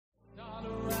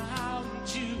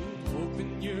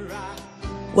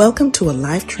Welcome to a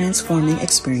life-transforming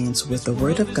experience with the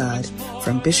Word of God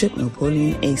from Bishop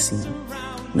Napoleon Acien.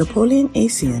 Napoleon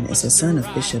Acien is the son of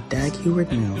Bishop Dag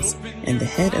Heward-Mills and the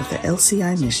head of the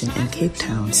LCI mission in Cape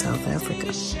Town, South Africa.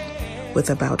 With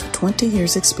about 20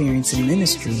 years' experience in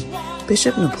ministry,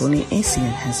 Bishop Napoleon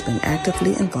Acien has been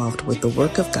actively involved with the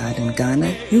work of God in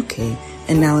Ghana, UK,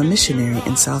 and now a missionary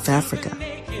in South Africa.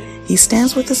 He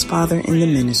stands with his father in the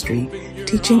ministry,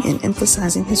 teaching and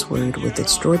emphasizing his word with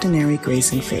extraordinary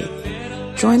grace and faith.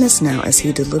 Join us now as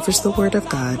he delivers the word of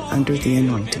God under the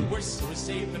anointing.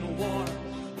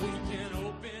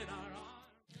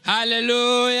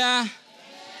 Hallelujah.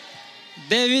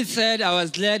 David said, I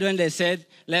was glad when they said,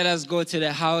 let us go to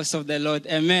the house of the Lord.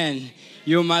 Amen.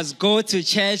 You must go to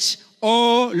church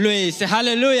always.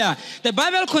 Hallelujah. The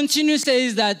Bible continues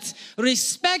says that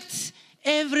respect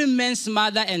every man's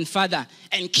mother and father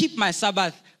and keep my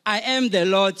Sabbath. I am the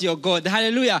Lord your God.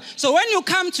 Hallelujah. So when you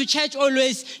come to church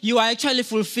always, you are actually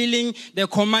fulfilling the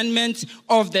commandment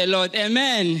of the Lord.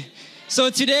 Amen.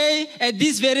 So today, at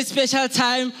this very special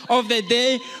time of the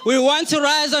day, we want to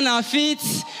rise on our feet.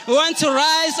 We want to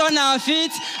rise on our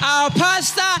feet. Our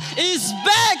pastor is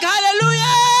back.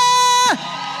 Hallelujah.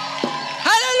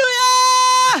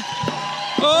 Hallelujah.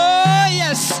 Oh,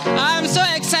 yes. I'm so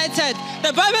excited.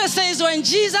 The Bible says when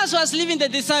Jesus was leaving the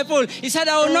disciple, he said,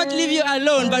 I will not leave you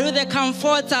alone, but with a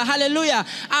comforter. Hallelujah.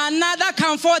 Another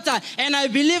comforter. And I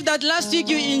believe that last week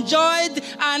you enjoyed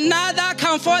another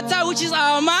comforter, which is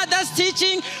our mother's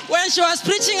teaching when she was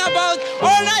preaching about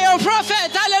honor your prophet.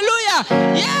 Hallelujah.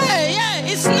 Yeah.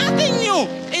 It's nothing new.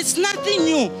 It's nothing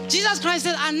new. Jesus Christ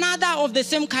said another of the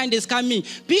same kind is coming.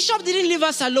 Bishop didn't leave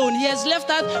us alone. He has left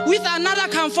us with another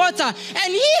comforter.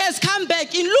 And he has come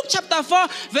back. In Luke chapter 4,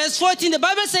 verse 14, the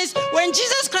Bible says, when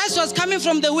Jesus Christ was coming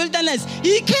from the wilderness,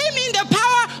 he came in the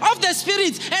power of the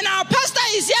Spirit. And our pastor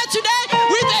is here today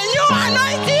with a new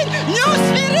anointing, new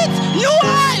spirit, new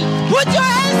oil. Put your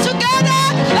hands together.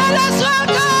 Let us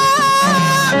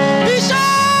welcome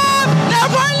Bishop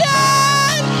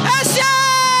Napoleon Acien.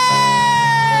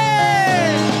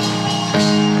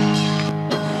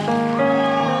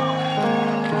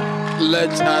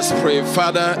 Let us pray.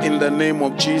 Father, in the name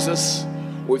of Jesus,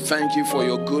 we thank you for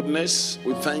your goodness.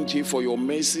 We thank you for your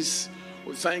mercies.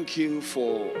 We thank you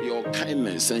for your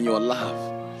kindness and your love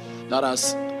that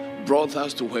has brought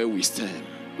us to where we stand.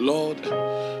 Lord,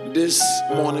 this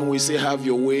morning we say have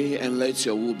your way and let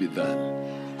your will be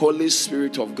done. Holy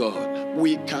Spirit of God,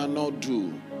 we cannot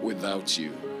do without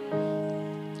you.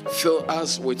 Fill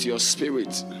us with your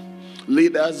spirit.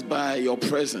 Lead us by your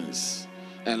presence.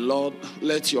 And Lord,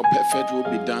 let your perfect will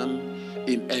be done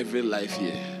in every life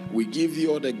here. We give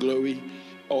you all the glory,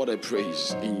 all the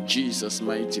praise in Jesus'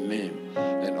 mighty name.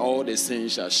 And all the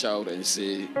saints shall shout and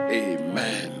say,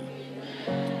 Amen.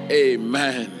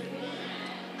 Amen.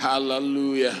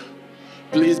 Hallelujah.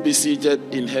 Please be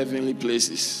seated in heavenly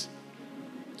places.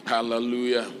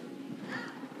 Hallelujah.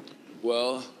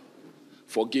 Well,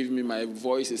 forgive me, my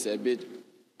voice is a bit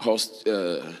hoarse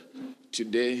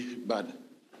today, but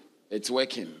it's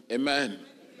working. Amen.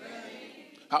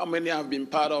 How many have been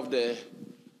part of the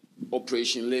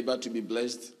Operation Labor to be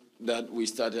Blessed that we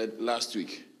started last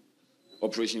week?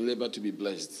 Operation Labor to be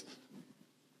Blessed.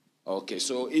 Okay,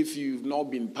 so if you've not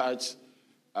been part,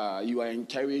 you are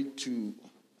encouraged to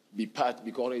be part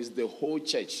because it's the whole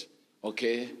church.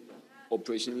 Okay?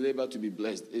 Operation Labor to be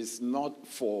Blessed. It's not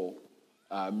for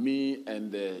me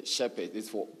and the shepherd. It's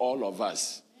for all of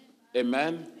us.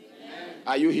 Amen?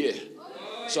 Are you here?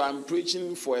 So I'm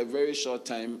preaching for a very short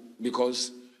time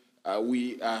because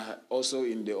we are also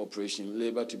in the Operation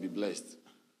Labor to be Blessed.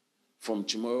 From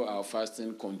tomorrow, our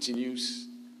fasting continues.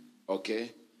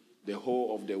 Okay? The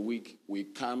whole of the week, we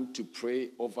come to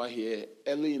pray over here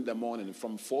early in the morning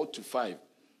from 4 to 5.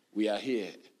 We are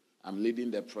here. I'm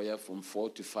leading the prayer from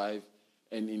 4 to 5.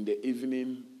 And in the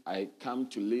evening, I come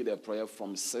to lead a prayer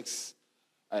from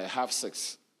half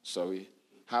six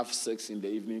in the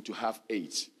evening to half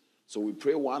 8. So we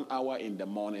pray 1 hour in the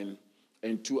morning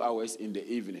and 2 hours in the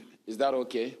evening. Is that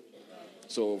okay?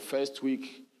 So first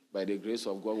week, by the grace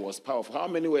of God, was powerful. How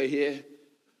many were here?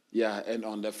 Yeah, and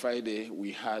on the Friday,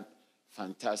 we had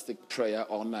fantastic prayer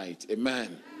all night.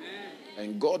 Amen.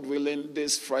 And God willing,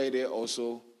 this Friday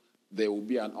also, there will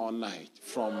be an all night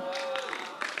from...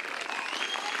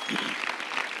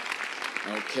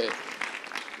 Okay.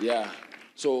 Yeah.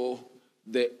 So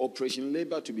the Operation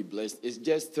Labor to be Blessed is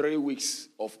just 3 weeks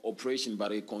of operation,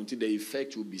 but it continue, the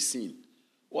effect will be seen.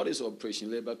 What is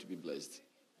Operation Labor to be Blessed?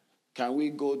 Can we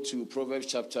go to Proverbs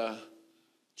chapter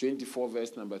 24,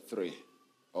 verse number 3?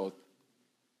 Or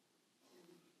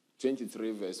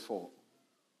 23, verse 4.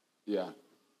 Yeah.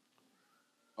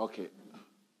 Okay.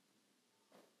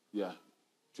 Yeah,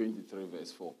 23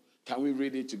 verse 4. Can we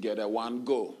read it together? One,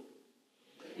 go.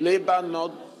 Labor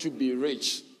not to be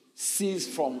rich. Cease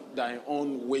from thy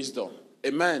own wisdom.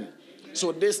 Amen.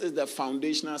 So this is the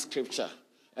foundational scripture.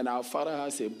 And our Father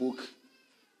has a book,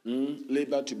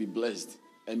 Labor to be Blessed.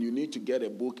 And you need to get a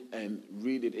book and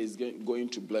read it. It's going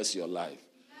to bless your life.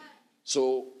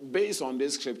 So based on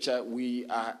this scripture, we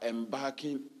are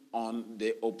embarking on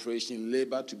the operation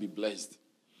Labor to be Blessed.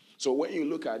 So when you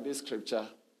look at this scripture,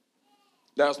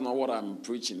 that's not what I'm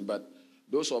preaching, but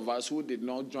those of us who did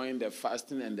not join the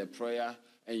fasting and the prayer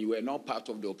and you were not part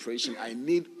of the operation, I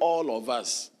need all of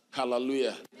us,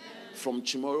 hallelujah, from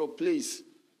tomorrow, please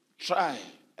try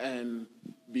and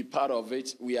be part of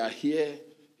it. We are here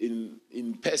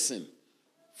in person,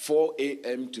 4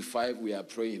 a.m. to 5 we are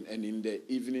praying, and in the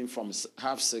evening from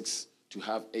 6:30 to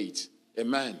 8:30.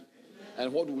 Amen.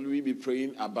 And what will we be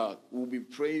praying about? We'll be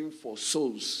praying for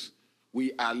souls.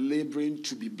 We are laboring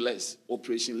to be blessed.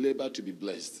 Operation Labor to be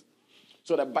blessed.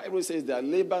 So the Bible says that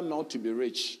labor not to be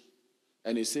rich.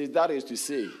 And it says that is to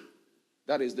say,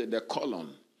 that is the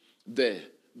column there.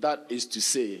 That is to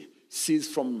say, cease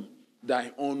from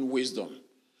thy own wisdom.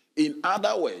 In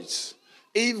other words,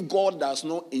 if God does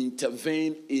not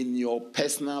intervene in your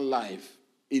personal life,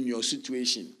 in your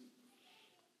situation,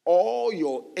 all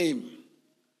your aim,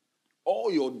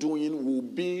 all you're doing will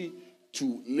be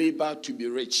to labor to be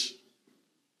rich.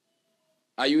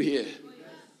 Are you here?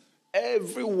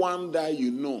 Everyone that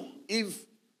you know, if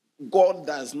God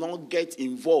does not get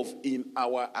involved in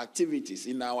our activities,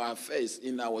 in our affairs,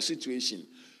 in our situation,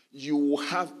 you will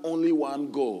have only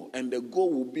one goal, and the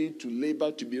goal will be to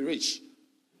labor to be rich.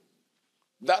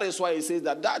 That is why he says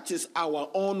that is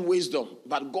our own wisdom.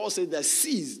 But God says that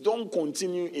cease, don't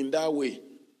continue in that way.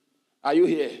 Are you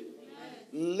here? Yes.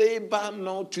 Labor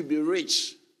not to be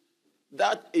rich.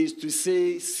 That is to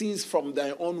say, cease from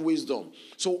thy own wisdom.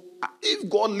 So if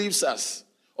God leaves us,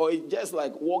 or it's just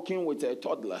like walking with a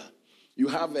toddler, you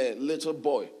have a little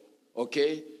boy,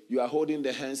 okay? You are holding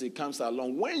the hands, it comes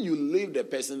along. When you leave the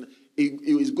person, it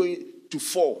is going to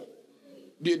fall.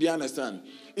 Do you understand?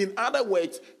 In other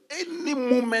words, any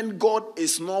moment God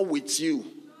is not with you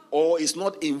or is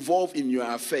not involved in your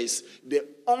affairs, the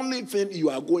only thing you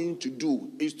are going to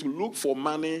do is to look for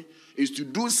money, is to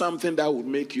do something that would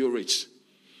make you rich.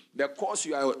 The course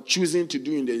you are choosing to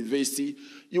do in the university,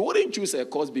 you wouldn't choose a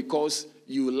course because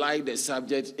you like the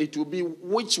subject. It will be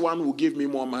which one will give me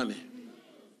more money.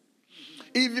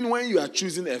 Even when you are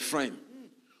choosing a friend,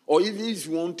 or even if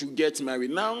you want to get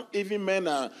married. Now, even men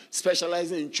are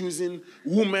specializing in choosing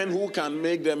women who can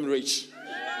make them rich.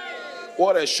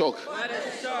 What a shock. What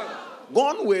a shock.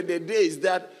 Gone were the days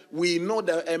that we know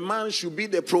that a man should be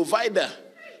the provider.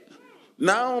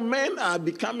 Now, men are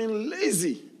becoming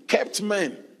lazy, kept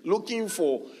men, looking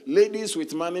for ladies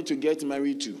with money to get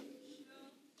married to.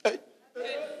 Hey.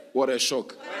 What a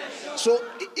shock. So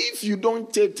if you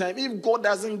don't take time, if God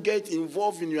doesn't get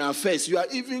involved in your affairs, you are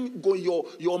even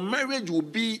your marriage will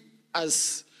be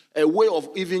as a way of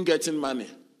even getting money.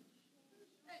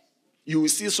 You will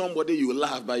see somebody you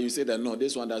laugh, but you say that no,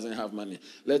 this one doesn't have money.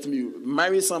 Let me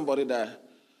marry somebody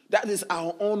that is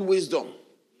our own wisdom.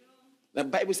 The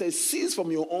Bible says, cease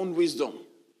from your own wisdom.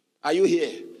 Are you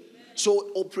here? So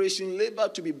Operation Labor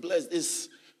to be blessed is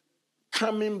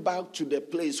coming back to the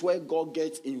place where God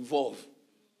gets involved,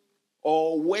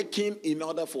 or working in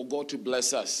order for God to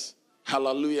bless us.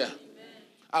 Hallelujah. Amen.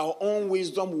 Our own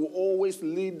wisdom will always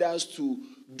lead us to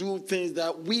do things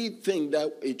that we think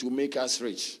that it will make us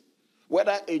rich.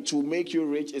 Whether it will make you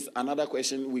rich is another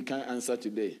question we can't answer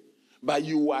today. But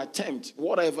you will attempt,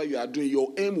 whatever you are doing,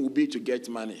 your aim will be to get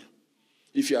money.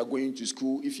 If you are going to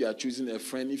school, if you are choosing a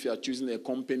friend, if you are choosing a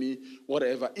company,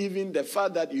 whatever, even the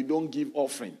fact that you don't give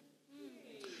offering,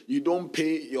 you don't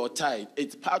pay your tithe,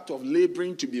 it's part of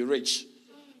laboring to be rich.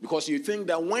 Because you think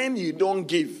that when you don't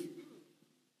give,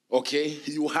 okay,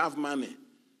 you have money.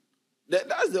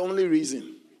 That's the only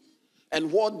reason.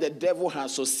 And what the devil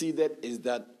has succeeded is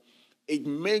that it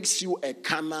makes you a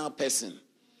carnal person.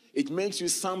 It makes you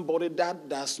somebody that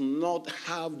does not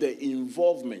have the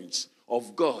involvement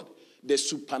of God. The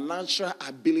supernatural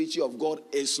ability of God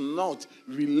is not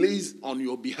released on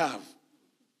your behalf.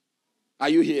 Are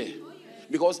you here?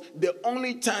 Because the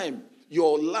only time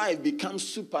your life becomes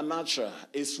supernatural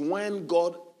is when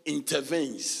God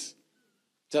intervenes.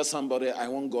 Tell somebody, I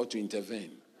want God to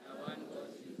intervene.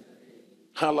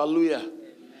 Hallelujah. Amen.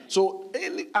 So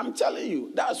I'm telling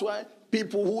you, that's why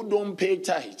people who don't pay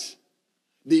tithe,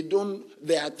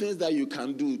 there are things that you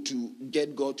can do to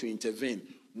get God to intervene.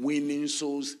 Winning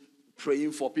souls,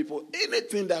 praying for people,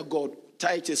 anything that God,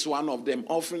 tithe is one of them,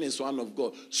 offering is one of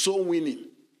God, soul winning.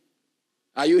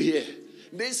 Are you here?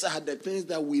 These are the things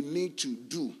that we need to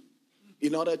do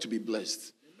in order to be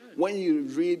blessed. When you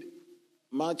read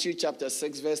Matthew chapter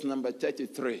 6, verse number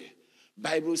 33,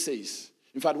 Bible says,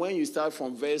 in fact, when you start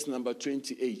from verse number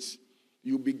 28,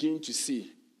 you begin to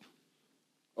see.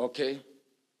 Okay?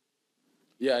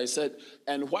 Yeah, I said,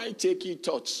 and why take ye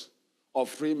thought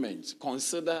of raiment?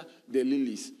 Consider the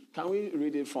lilies. Can we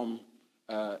read it from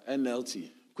NLT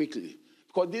quickly?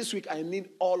 Because this week I need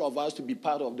all of us to be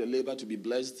part of the labor to be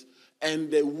blessed.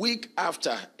 And the week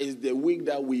after is the week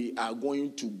that we are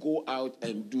going to go out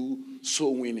and do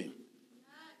soul winning.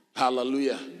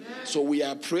 Hallelujah. Amen. So we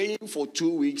are praying for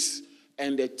 2 weeks,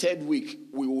 and the third week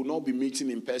we will not be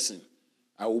meeting in person.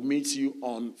 I will meet you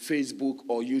on Facebook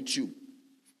or YouTube,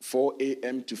 4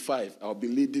 a.m. to 5. I'll be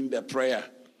leading the prayer.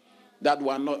 That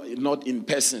one not in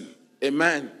person.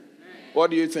 Amen. Amen.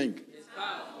 What do you think?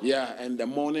 Yeah, and the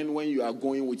morning when you are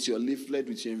going with your leaflet,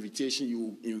 with your invitation,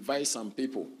 you invite some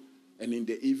people. And in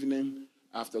the evening,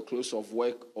 after close of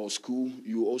work or school,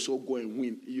 you also go and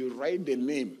win. You write the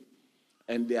name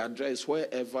and the address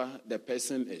wherever the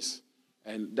person is.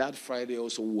 And that Friday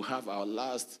also we'll have our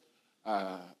last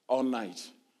all night.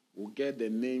 We'll get the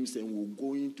names and we're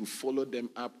going to follow them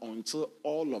up until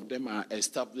all of them are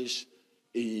established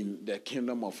in the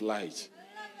kingdom of light.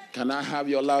 Can I have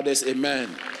your loudest amen?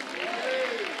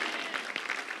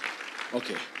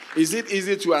 Okay. Is it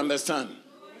easy to understand?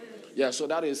 Yeah, so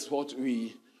that is what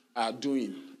we are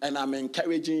doing. And I'm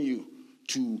encouraging you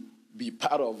to be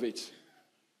part of it.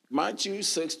 Matthew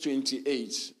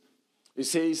 6:28. It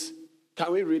says,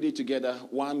 can we read it together?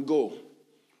 One, go.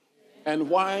 And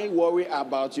why worry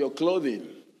about your clothing?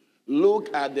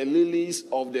 Look at the lilies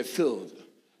of the field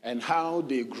and how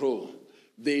they grow.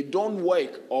 They don't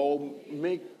work or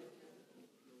make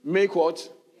what?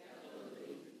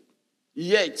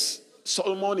 Yet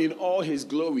Solomon in all his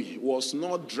glory was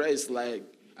not dressed like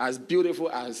as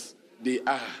beautiful as they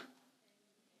are.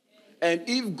 And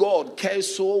if God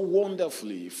cares so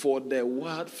wonderfully for the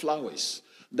wildflowers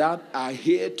that are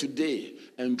here today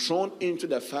and thrown into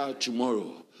the fire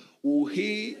tomorrow, will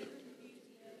he?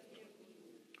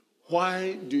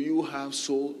 Why do you have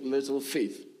so little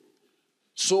faith?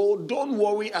 So don't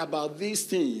worry about these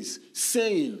things,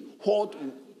 saying what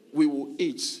we will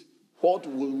eat, what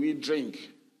will we drink,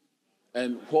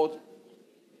 and what?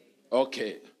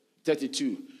 Okay,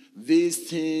 32. These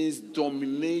things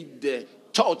dominate the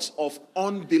thoughts of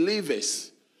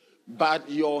unbelievers, but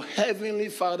your heavenly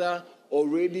Father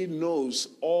already knows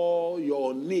all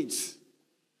your needs.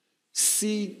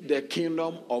 Seek the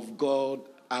kingdom of God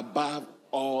above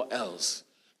all else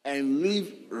and live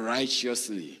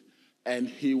righteously, and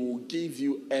he will give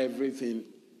you everything.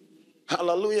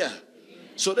 Hallelujah.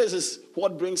 So this is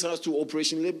what brings us to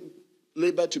Operation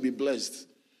Labor to be blessed.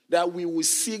 That we will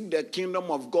seek the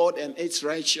kingdom of God and its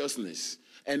righteousness.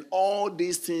 And all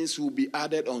these things will be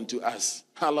added unto us.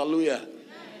 Hallelujah. Amen.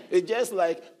 It's just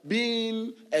like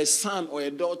being a son or a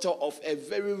daughter of a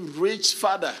very rich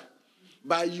father.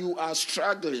 But you are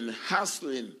struggling,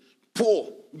 hustling,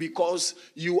 poor, because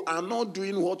you are not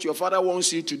doing what your father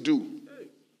wants you to do.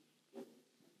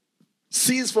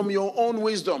 Cease from your own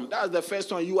wisdom. That's the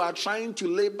first one. You are trying to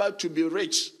labor to be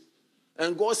rich.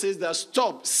 And God says that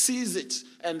stop, seize it,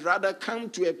 and rather come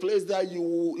to a place that you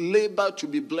will labor to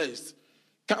be blessed.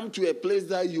 Come to a place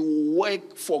that you will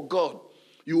work for God.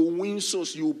 You will win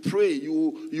souls, you will pray,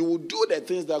 you will do the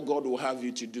things that God will have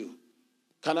you to do.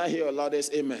 Can I hear your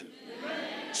loudest amen?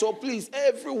 Amen. So please,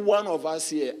 every one of us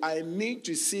here, I need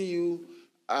to see you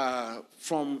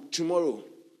from tomorrow.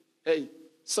 Hey,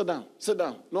 sit down,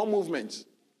 no movement.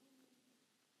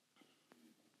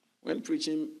 When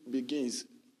preaching begins,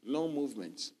 no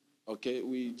movement. Okay,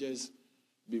 we just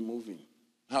be moving.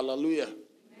 Hallelujah. Amen.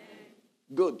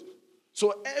 Good.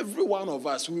 So every one of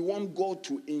us, we want God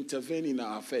to intervene in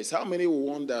our affairs. How many will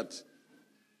want that?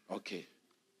 Okay.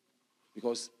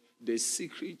 Because the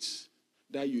secret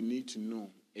that you need to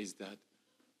know is that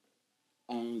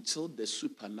until the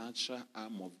supernatural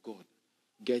arm of God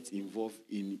gets involved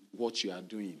in what you are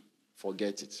doing,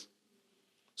 forget it.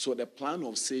 So the plan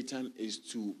of Satan is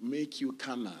to make you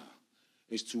carnal,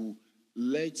 is to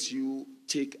let you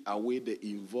take away the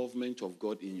involvement of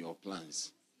God in your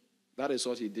plans. That is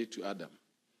what he did to Adam.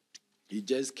 He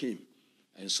just came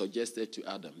and suggested to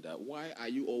Adam that why are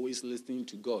you always listening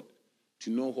to God to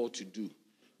know what to do?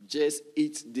 Just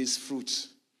eat this fruit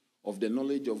of the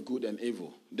knowledge of good and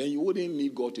evil. Then you wouldn't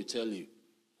need God to tell you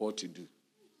what to do.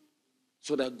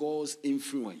 So that God's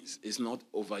influence is not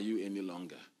over you any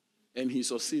longer. And he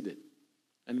succeeded.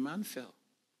 And man fell.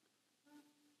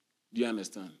 Do you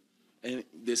understand? And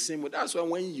the same way, that's why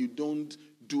when you don't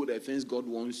do the things God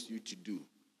wants you to do,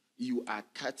 you are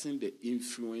cutting the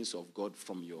influence of God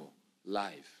from your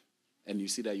life. And you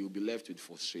see that you'll be left with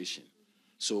frustration.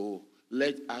 So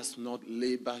let us not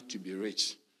labor to be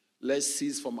rich. Let's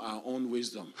cease from our own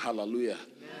wisdom. Hallelujah.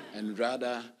 Amen. And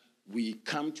rather, we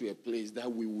come to a place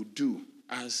that we will do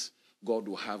as God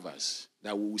will have us.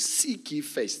 That we will seek ye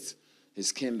first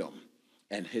his kingdom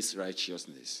and his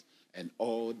righteousness. And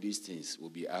all these things will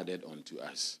be added unto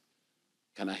us.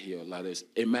 Can I hear your loudest?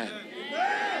 Amen.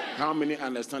 Amen. How many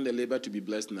understand the labor to be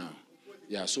blessed now?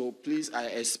 Yeah, so please, I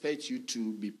expect you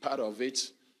to be part of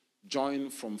it. Join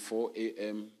from 4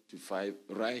 a.m. to 5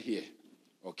 right here.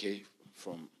 Okay?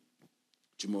 From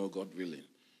tomorrow, God willing.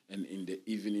 And in the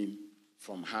evening,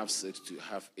 from 6:30 to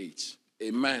 8:30.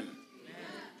 Amen. Amen.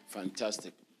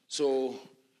 Fantastic. So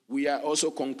we are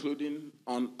also concluding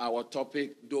on our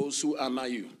topic, those who honor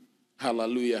you.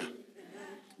 Hallelujah. Amen.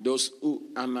 Those who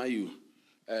honor you.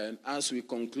 And as we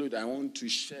conclude, I want to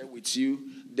share with you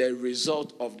the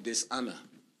result of dishonor.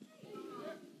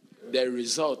 The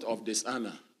result of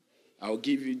dishonor. I'll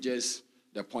give you just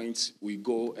the points we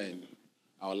go and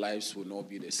our lives will not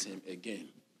be the same again.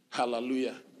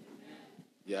 Hallelujah.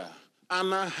 Yeah.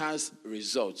 Honor has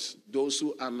results. Those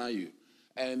who honor you.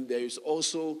 And there is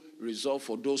also result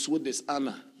for those who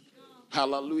dishonor.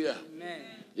 Hallelujah. Amen.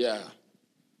 Yeah.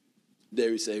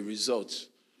 There is a result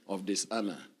of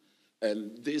dishonor.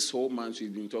 And this whole month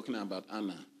we've been talking about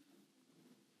honor.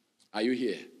 Are you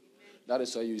here? That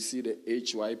is why you see the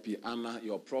HYP, honor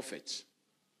your prophet.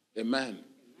 Amen.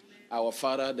 Our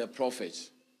father, the prophet.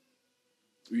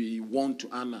 We want to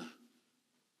honor.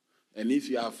 And if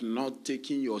you have not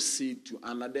taken your seed to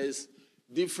honor, there's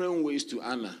different ways to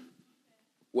honor.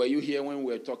 Were you here when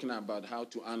we were talking about how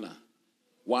to honor?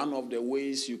 One of the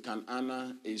ways you can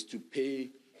honor is to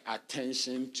pay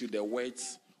attention to the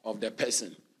words of the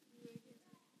person.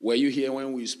 Were you here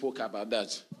when we spoke about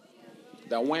that?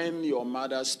 That when your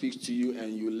mother speaks to you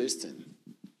and you listen,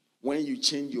 when you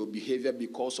change your behavior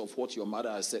because of what your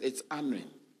mother has said, it's honoring.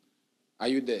 Are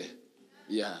you there?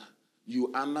 Yeah.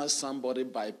 You honor somebody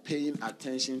by paying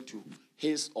attention to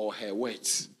his or her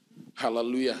words.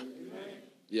 Hallelujah. Amen.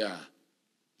 Yeah.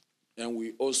 And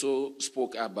we also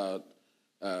spoke about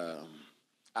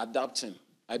adapting.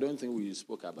 I don't think we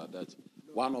spoke about that.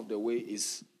 One of the ways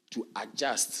is to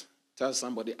adjust. Tell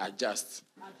somebody, adjust.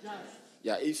 Adjust.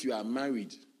 Yeah, if you are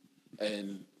married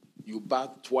and you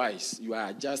bath twice, you are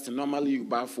adjusting. Normally you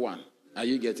bath one. Are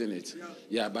you getting it?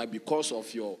 Yeah, but because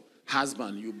of your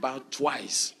husband, you bath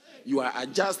twice. You are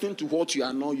adjusting to what you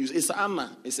are not used. It's honor.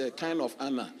 It's a kind of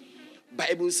honor.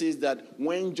 Bible says that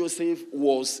when Joseph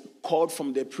was called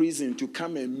from the prison to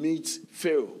come and meet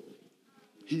Pharaoh,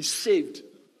 he shaved.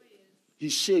 He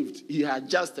shaved. He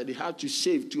adjusted. He had to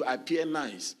shave to appear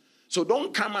nice. So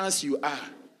don't come as you are.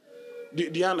 Do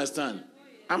you understand?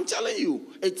 I'm telling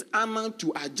you, it's honor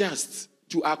to adjust,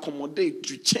 to accommodate,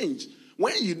 to change.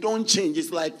 When you don't change,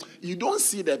 it's like you don't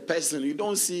see the person. You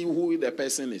don't see who the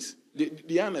person is. Do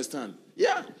you understand?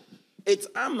 Yeah. It's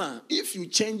honor. If you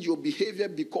change your behavior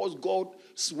because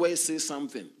God's word says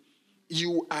something,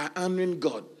 you are honoring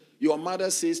God. Your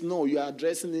mother says, no, you are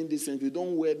dressing in this and you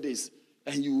don't wear this.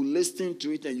 And you listen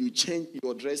to it and you change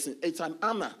your dressing. It's an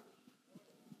honor.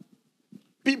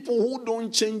 People who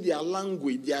don't change their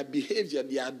language, their behavior,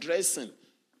 their dressing,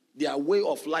 their way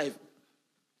of life,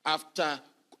 after,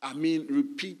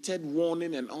 repeated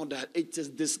warning and all that, it is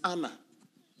dishonor.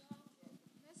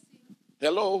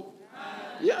 Hello?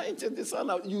 Yeah, it is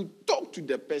dishonor. You talk to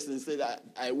the person and say that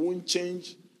I won't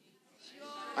change.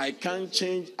 I can't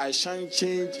change. I shan't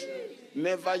change.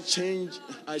 Never change.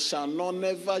 I shall not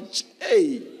never change.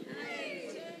 Hey!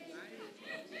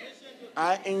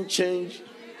 I ain't changed.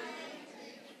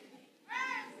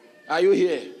 Are you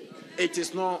here? It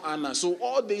is not honor. So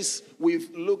all this, we've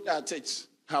looked at it.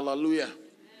 Hallelujah.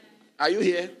 Are you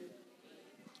here?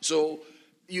 So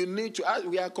you need to,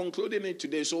 we are concluding it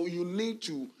today, so you need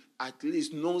to at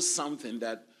least know something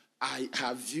that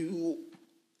have you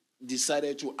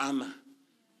decided to honor.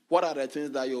 What are the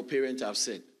things that your parents have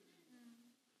said?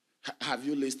 Have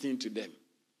you listened to them?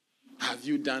 Have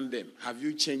you done them? Have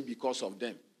you changed because of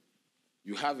them?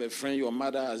 You have a friend your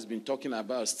mother has been talking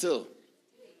about still.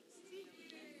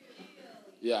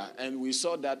 Yeah, and we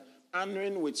saw that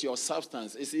honoring with your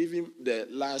substance is even the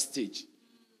last stage.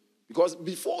 Because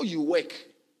before you work,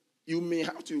 you may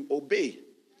have to obey.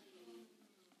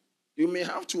 You may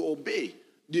have to obey.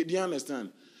 Do you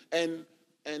understand? And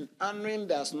honoring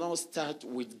does not start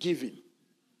with giving.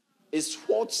 It's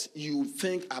what you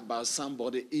think about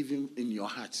somebody even in your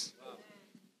heart.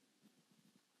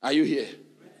 Are you here?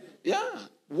 Yeah.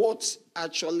 What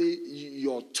actually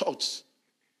your thoughts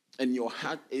and your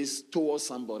heart is towards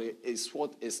somebody, is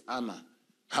what is honor.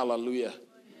 Hallelujah.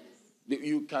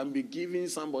 You can be giving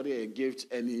somebody a gift,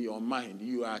 and in your mind,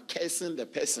 you are cursing the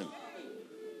person.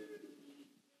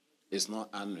 It's not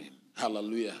honoring.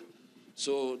 Hallelujah.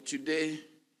 So today,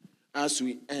 as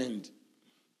we end,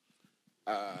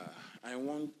 I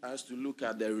want us to look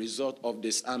at the result of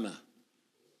dishonor.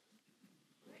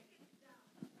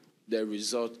 The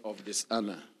result of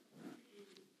dishonor.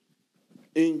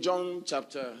 In John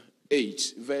chapter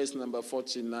 8, verse number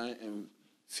 49 and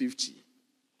 50.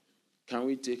 Can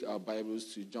we take our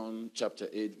Bibles to John chapter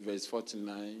 8, verse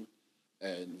 49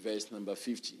 and verse number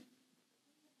 50?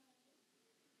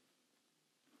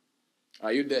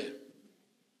 Are you there?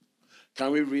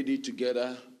 Can we read it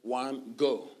together? 1,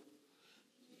 go.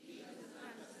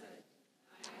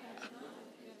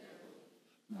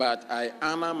 But I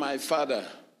honor my Father,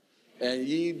 and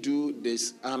ye do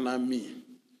dishonor me.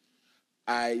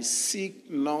 I seek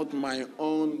not my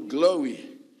own glory.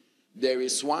 There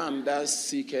is one that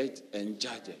seeketh and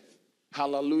judgeth.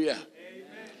 Hallelujah.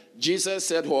 Amen. Jesus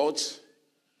said what?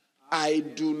 I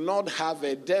do not have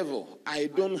a devil. I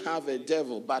don't have a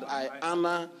devil, but I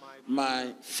honor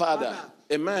my Father.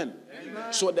 Amen.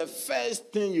 Amen. So the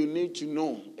first thing you need to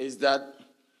know is that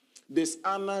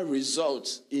dishonor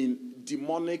results in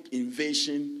demonic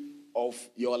invasion of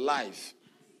your life.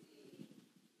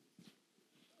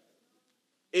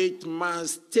 It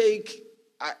must take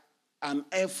an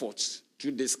effort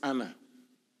to dishonor.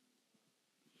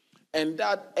 And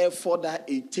that effort that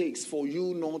it takes for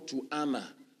you not to honor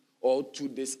or to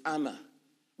dishonor,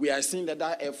 we are seeing that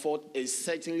that effort is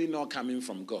certainly not coming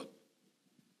from God.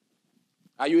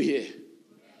 Are you here?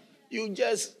 You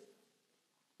just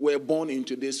were born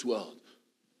into this world.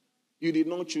 You did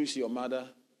not choose your mother.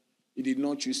 You did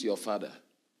not choose your father.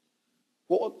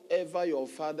 Whatever your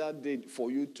father did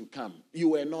for you to come, you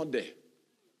were not there.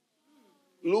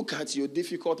 Look at your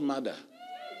difficult mother.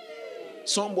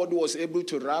 Somebody was able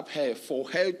to wrap her for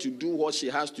her to do what she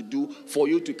has to do for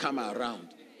you to come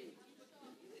around.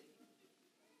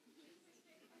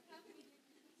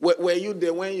 Were you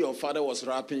there when your father was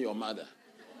wrapping your mother?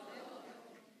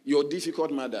 Your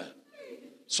difficult mother.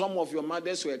 Some of your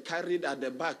mothers were carried at the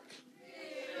back.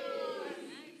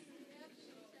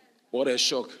 What a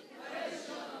shock.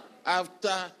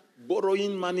 After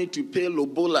borrowing money to pay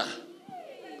Lobola.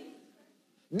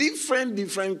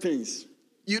 Different things.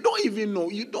 You don't even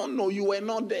know. You don't know. You were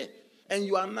not there. And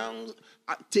you are now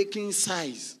taking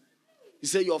sides. You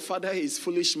say your father is a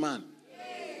foolish man.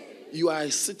 You are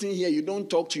sitting here. You don't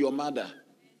talk to your mother.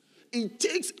 It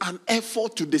takes an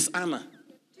effort to dishonor.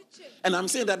 And I'm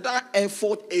saying that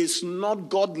effort is not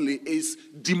godly. It's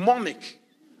demonic.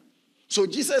 So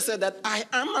Jesus said that I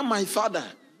honor my Father.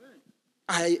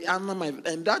 I honor my...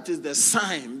 And that is the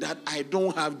sign that I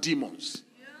don't have demons.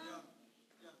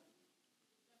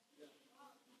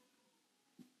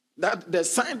 That the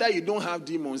sign that you don't have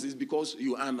demons is because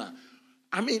you honor.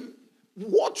 I mean,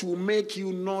 what will make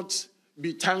you not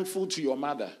be thankful to your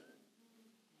mother?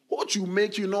 What will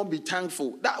make you not be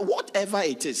thankful? That whatever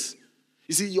it is.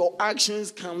 You see, your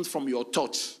actions come from your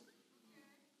thoughts.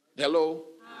 Hello?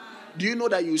 Do you know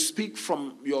that you speak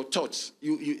from your thoughts?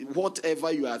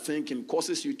 Whatever you are thinking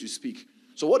causes you to speak.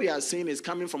 So what you are saying is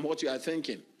coming from what you are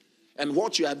thinking. And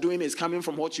what you are doing is coming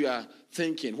from what you are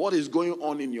thinking. What is going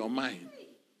on in your mind?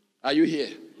 Are you here?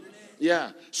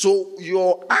 Yeah. So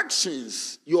your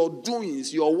actions, your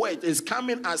doings, your words is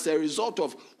coming as a result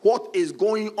of what is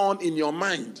going on in your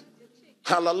mind.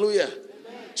 Hallelujah.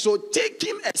 So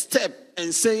taking a step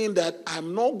and saying that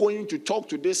I'm not going to talk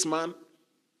to this man,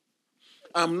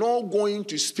 I'm not going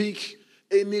to speak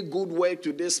any good word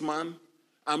to this man,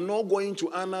 I'm not going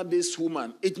to honor this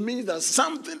woman. It means that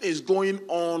something is going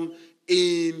on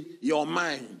in your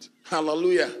mind.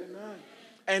 Hallelujah. Amen.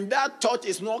 And that thought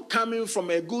is not coming from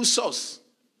a good source.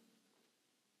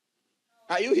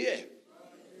 Are you here?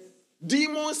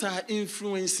 Demons are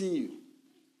influencing you.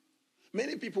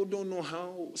 Many people don't know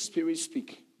how spirits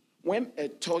speak. When a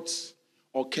thought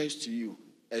occurs to you,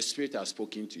 a spirit has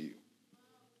spoken to you.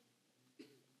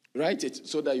 Write it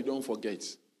so that you don't forget.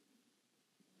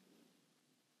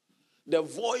 The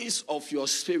voice of your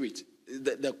spirit,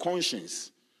 the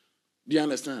conscience, do you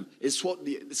understand? It's what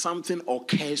something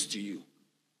occurs to you.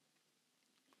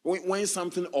 When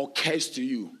something occurs to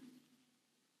you,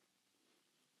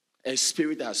 a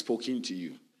spirit has spoken to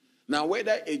you. Now,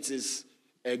 whether it is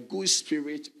a good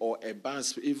spirit or a bad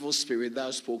evil spirit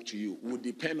that spoke to you would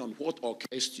depend on what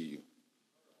occurs to you.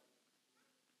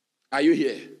 Are you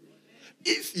here?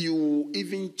 If you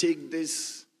even take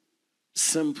this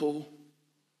simple,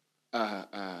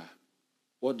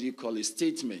 what do you call it,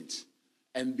 statement,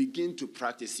 and begin to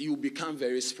practice, you will become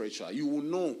very spiritual. You will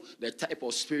know the type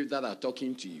of spirit that are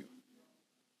talking to you.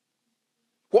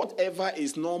 Whatever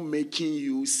is not making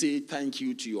you say thank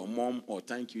you to your mom or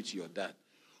thank you to your dad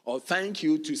or thank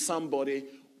you to somebody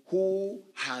who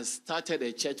has started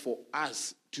a church for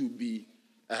us to be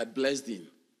blessed in,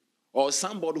 or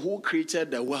somebody who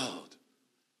created the world.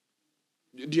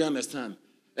 Do you understand?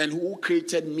 And who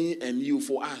created me and you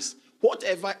for us.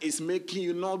 Whatever is making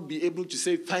you not be able to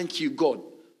say thank you, God.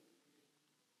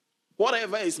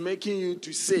 Whatever is making you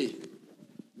to say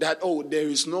that, oh, there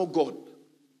is no God.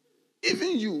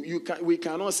 Even we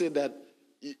cannot say that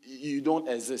you don't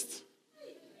exist.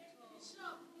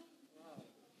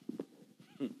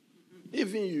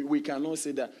 Even you, we cannot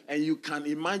say that. And you can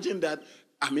imagine that,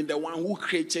 the one who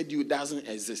created you doesn't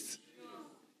exist.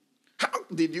 How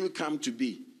did you come to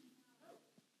be?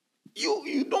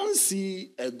 You don't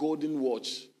see a golden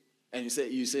watch and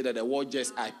you say that the watch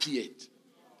just appeared.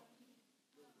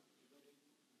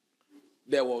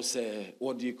 There was a,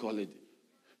 what do you call it?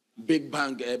 Big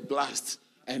bang, a blast,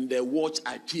 and the watch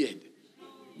appeared.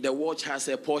 The watch has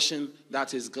a portion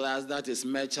that is glass, that is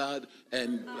metal,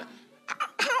 and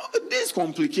this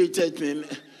complicated thing.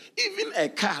 Even a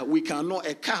car, we cannot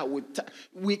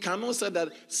say that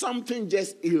something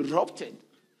just erupted.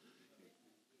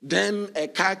 Then a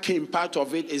car came, part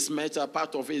of it is metal,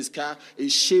 part of it is car,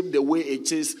 is shaped the way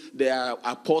it is. There are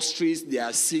upholsteries, there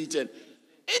are seats, and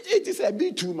it is a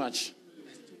bit too much.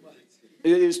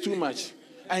 It is too much.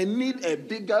 I need a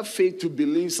bigger faith to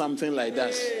believe something like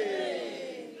that.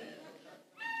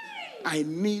 I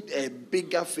need a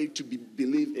bigger faith to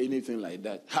believe anything like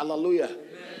that. Hallelujah. Amen.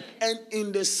 And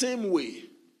in the same way,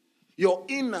 your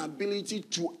inability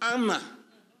to honor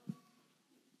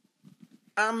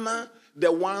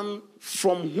the one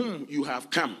from whom you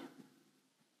have come.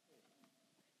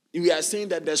 We are saying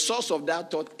that the source of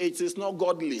that thought, it is not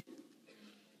godly.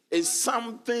 It's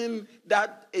something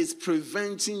that is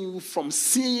preventing you from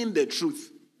seeing the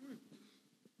truth.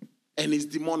 And it's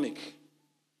demonic.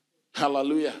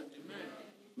 Hallelujah. Amen.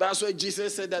 That's why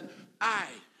Jesus said that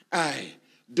I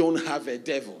don't have a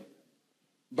devil,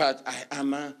 but I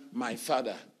honor my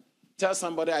Father. Tell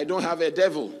somebody, I don't have a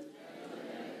devil.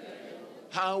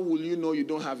 How will you know you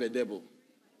don't have a devil?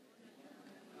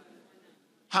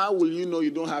 How will you know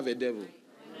you don't have a devil?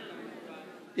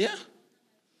 Yeah.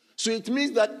 So it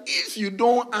means that if you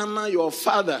don't honor your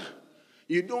father,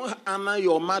 you don't honor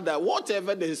your mother,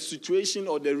 whatever the situation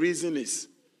or the reason is,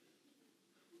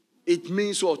 it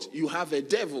means what? You have a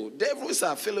devil. Devils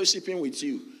are fellowshipping with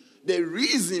you. The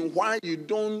reason why you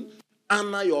don't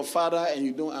honor your father and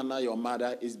you don't honor your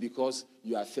mother is because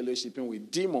you are fellowshipping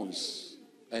with demons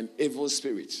and evil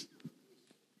spirits.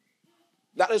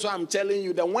 That is why I'm telling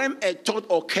you that when a thought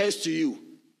occurs to you,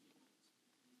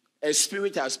 a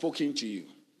spirit has spoken to you.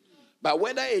 But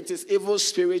whether it is evil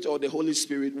spirit or the Holy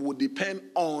Spirit will depend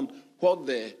on what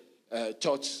the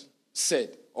thought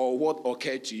said or what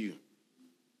occurred to you.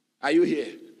 Are you here?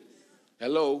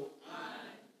 Hello?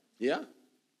 Yeah?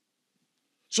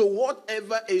 So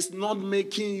whatever is not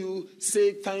making you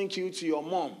say thank you to your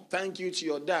mom, thank you to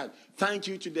your dad, thank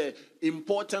you to the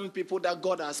important people that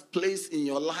God has placed in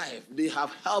your life. They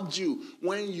have helped you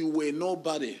when you were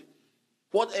nobody.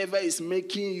 Whatever is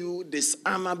making you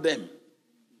dishonor them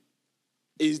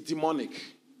is demonic.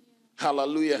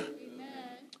 Hallelujah. Amen.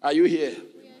 Are you here?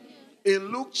 In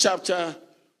Luke chapter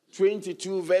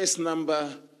 22, verse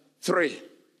number 3.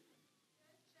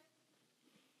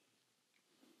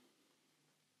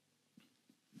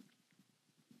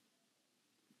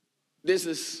 This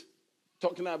is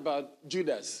talking about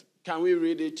Judas. Can we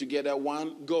read it together?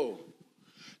 1, go.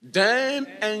 Then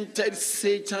entered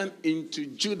Satan into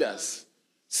Judas,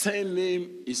 same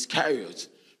name Iscariot,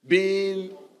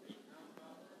 being...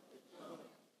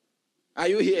 Are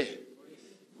you here?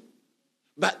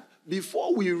 But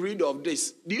before we read of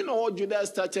this, do you know what Judas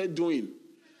started doing?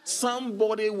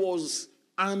 Somebody was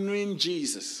honoring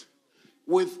Jesus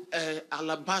with an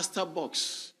alabaster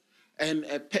box and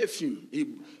a perfume.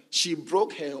 She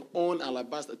broke her own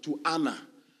alabaster to honor.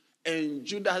 And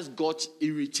Judas got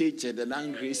irritated and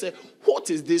angry. He said, what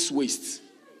is this waste?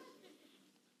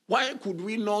 Why could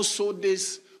we not sow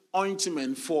this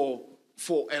ointment for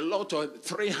a lot of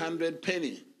 300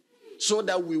 penny so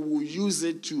that we will use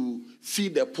it to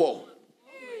feed the poor?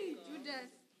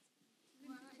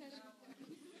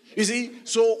 You see,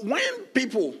 so when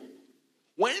people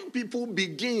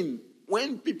begin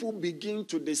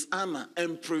to dishonor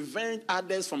and prevent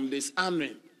others from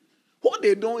dishonoring, what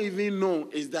they don't even know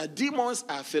is that demons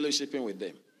are fellowshipping with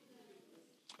them.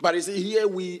 But you see, here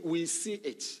we see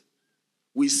it.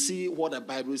 We see what the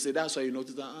Bible says. That's why you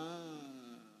notice that,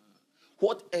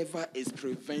 Whatever is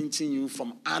preventing you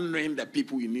from honoring the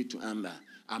people you need to honor,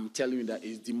 I'm telling you that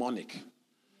is demonic.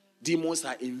 Demons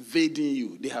are invading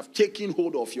you. They have taken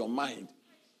hold of your mind.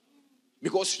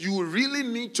 Because you really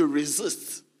need to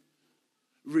resist.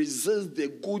 Resist the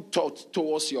good thought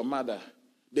towards your mother.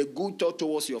 The good thought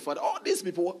towards your father. All these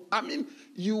people,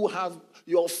 you have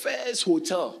your first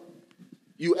hotel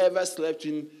you ever slept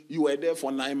in, you were there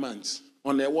for 9 months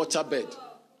on a waterbed.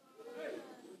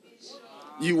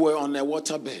 You were on a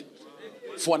waterbed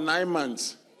for 9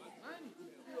 months.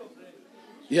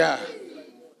 Yeah.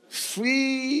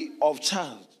 Free of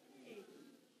charge.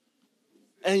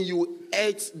 And you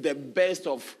ate the best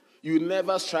of, you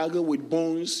never struggled with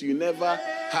bones, you never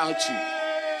had to.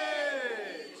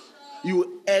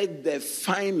 You ate the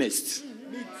finest.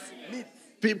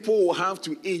 People will have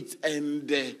to eat, and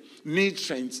the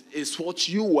nutrients is what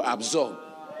you will absorb.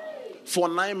 For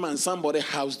 9 months, somebody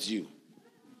housed you.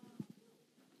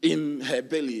 In her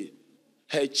belly,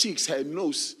 her cheeks, her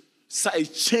nose, size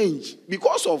changed.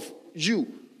 Because of you,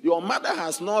 your mother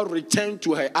has not returned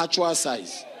to her actual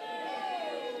size.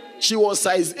 She was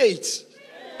size 8.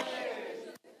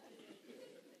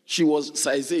 She was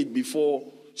size 8 before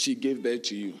she gave birth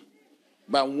to you.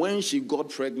 But when she got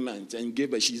pregnant and gave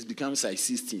birth, she's become size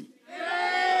 16.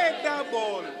 Hey,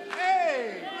 double.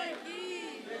 Hey.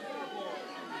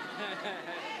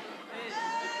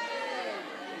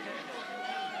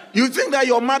 You think that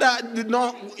your mother did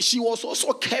not, she was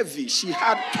also curvy. She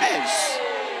had curves.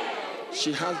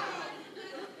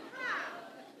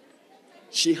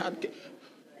 She had,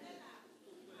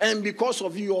 and because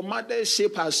of you, your mother's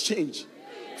shape has changed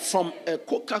from a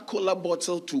Coca-Cola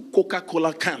bottle to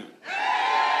Coca-Cola can.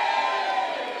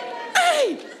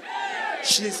 Hey!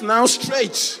 She's now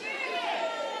straight.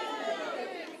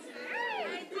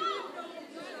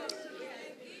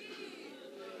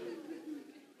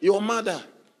 Your mother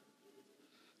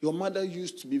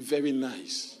used to be very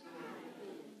nice.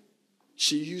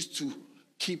 She used to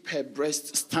keep her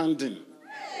breast standing.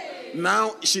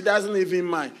 Now she doesn't even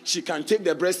mind. She can take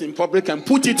the breast in public and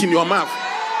put it in your mouth.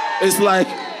 It's like,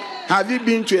 have you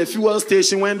been to a fuel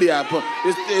station when they are?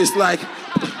 It's like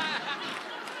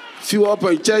fuel up,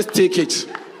 just take it.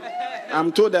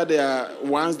 I'm told that there are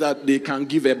ones that they can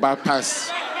give a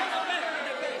bypass.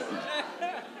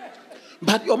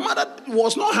 But your mother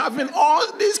was not having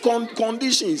all these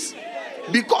conditions.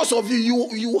 Because of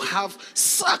you have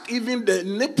sucked. Even the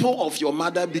nipple of your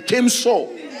mother became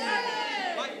sore.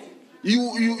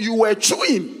 You were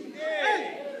chewing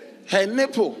her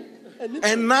nipple.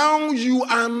 And now you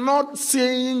are not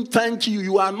saying thank you.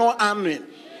 You are not honoring.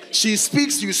 She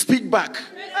speaks, you speak back.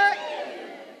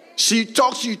 She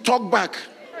talks, you talk back.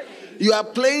 You are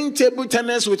playing table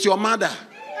tennis with your mother.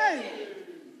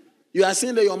 You are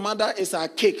saying that your mother is a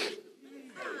cake.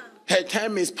 Her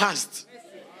time is past.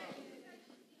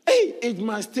 Hey, it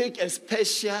must take a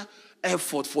special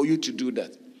effort for you to do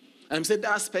that. I'm saying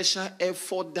that special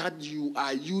effort that you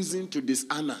are using to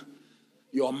dishonor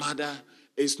your mother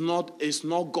is not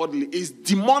godly. It's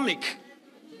demonic.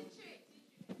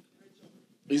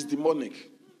 It's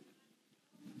demonic.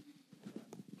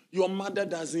 Your mother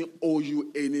doesn't owe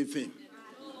you anything.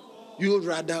 You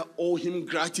rather owe him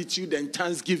gratitude and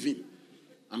thanksgiving.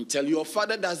 I'm telling you, your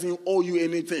father doesn't owe you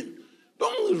anything.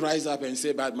 Don't rise up and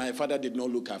say, but my father did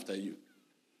not look after you.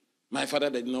 My father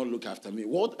did not look after me.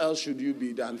 What else should you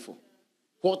be done for?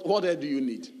 What else do you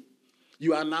need?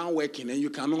 You are now working and you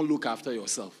cannot look after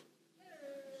yourself.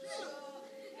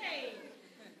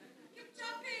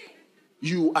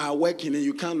 You are working and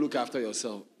you can't look after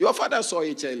yourself. Your father saw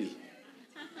it early.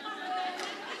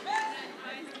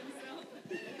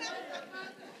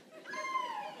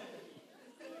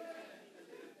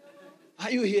 Are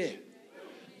you here?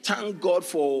 Thank God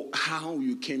for how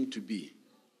you came to be.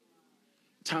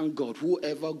 Thank God,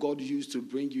 whoever God used to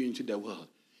bring you into the world.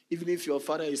 Even if your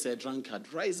father is a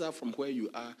drunkard, rise up from where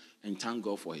you are and thank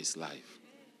God for his life.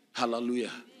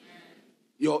 Hallelujah.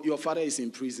 Your father is in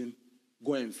prison.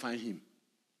 Go and find him.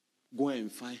 Go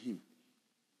and find him.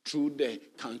 Through the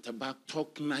counterback,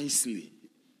 talk nicely.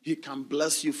 He can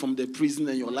bless you from the prison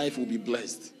and your life will be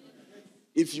blessed.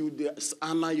 If you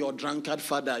honor your drunkard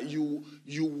father, you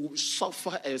will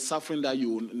suffer a suffering that you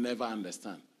will never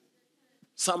understand.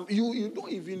 You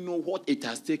don't even know what it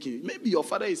has taken. Maybe your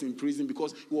father is in prison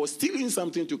because he was stealing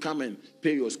something to come and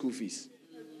pay your school fees.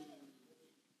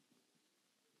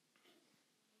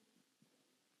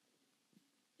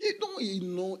 You don't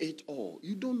even know it all.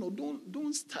 You don't know.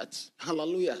 Don't start.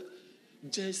 Hallelujah.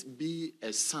 Just be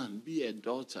a son, be a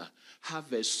daughter.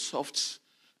 Have a soft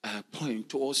point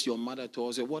towards your mother,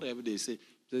 towards your whatever they say.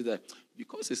 That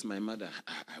because it's my mother,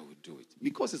 I will do it.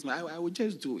 Because it's I will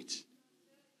just do it.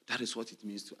 That is what it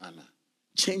means to honor.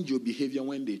 Change your behavior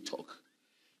when they talk.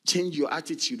 Change your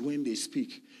attitude when they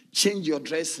speak. Change your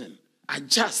dressing.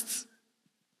 Adjust.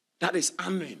 That is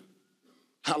honoring.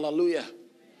 Hallelujah.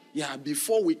 Yeah,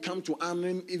 before we come to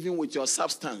honoring, even with your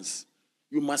substance,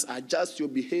 you must adjust your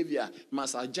behavior. You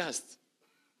must adjust.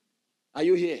 Are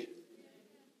you here?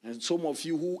 And some of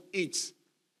you who eat,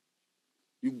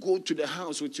 you go to the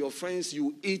house with your friends,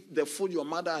 you eat the food your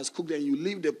mother has cooked, and you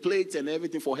leave the plate and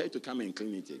everything for her to come and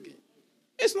clean it again.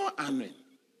 It's not honoring.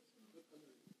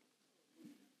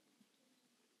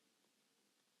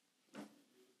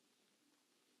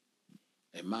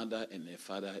 A mother and a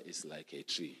father is like a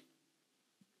tree.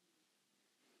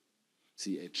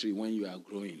 See, a tree, when you are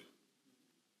growing,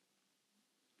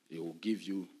 it will give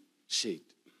you shade.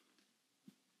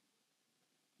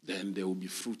 Then there will be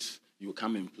fruit. You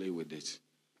come and play with it.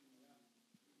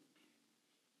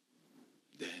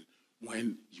 Then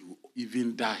when you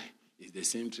even die, it's the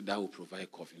same tree that will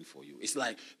provide coffin for you. It's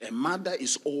like a mother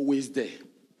is always there.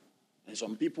 And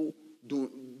some people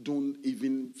don't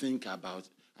even think about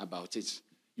it.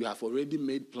 You have already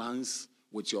made plans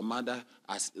with your mother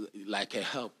as like a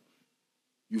help.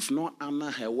 You've not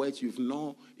honored her words. You've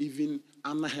not even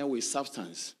honored her with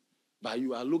substance. But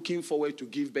you are looking forward to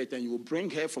give birth, and you will bring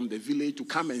her from the village to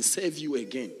come and serve you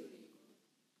again.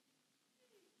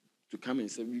 To come and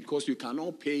serve you, because you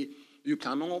cannot pay,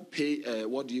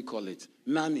 what do you call it?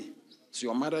 Nanny. So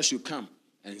your mother should come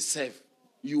and serve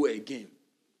you again.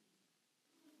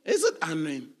 Is it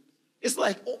honoring? It's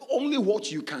like only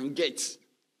what you can get.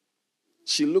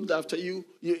 She looked after you.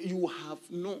 You have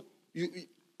no.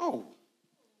 Oh.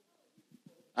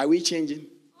 Are we changing?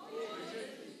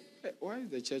 Hey, why is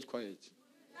the church quiet?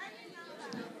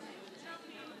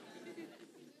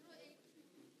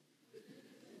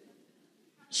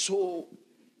 So,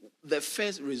 the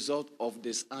first result of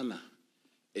dishonor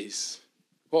is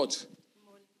what?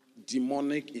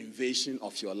 Demonic invasion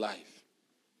of your life.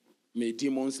 May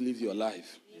demons live your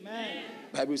life. Amen.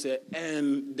 Bible says,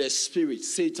 and the spirit,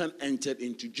 Satan entered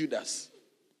into Judas,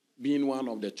 being one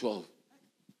of the 12.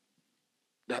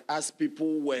 That as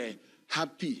people were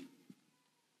happy,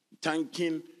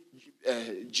 thanking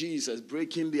Jesus,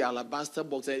 breaking the alabaster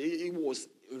box, and it was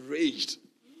enraged.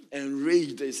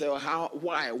 They said,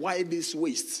 why this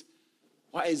waste?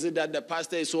 Why is it that the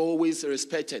pastor is always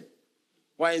respected?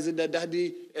 Why is it that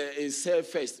daddy is served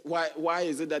first? Why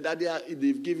is it that daddy,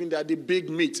 they've given daddy big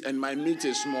meat and my meat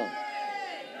is small?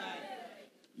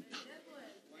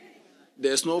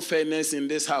 There's no fairness in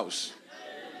this house.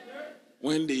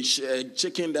 When they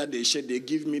chicken that they share, they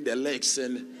give me the legs,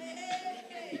 and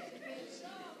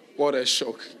what a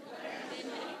shock.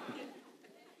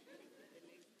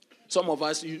 Some of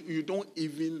us, you don't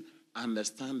even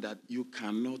understand that you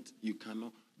cannot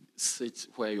sit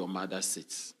where your mother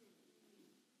sits.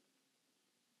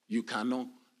 You cannot,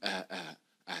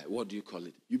 what do you call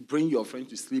it? You bring your friend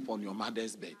to sleep on your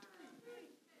mother's bed.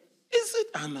 Is it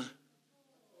honor?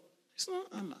 It's not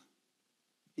honor.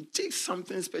 It takes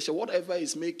something special. Whatever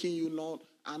is making you not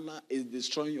honor is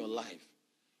destroying your life.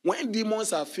 When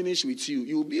demons are finished with you,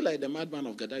 you'll be like the madman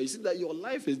of Gadara. You see that your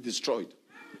life is destroyed.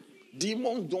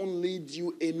 Demons don't lead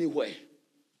you anywhere.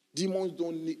 Demons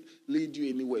don't lead you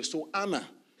anywhere. So honor.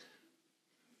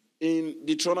 In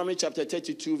Deuteronomy chapter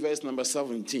 32, verse number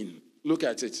 17. Look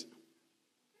at it.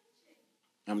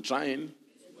 I'm trying.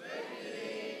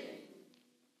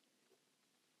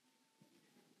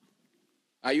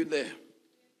 Are you there?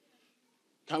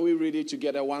 Can we read it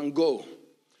together? One go.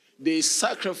 They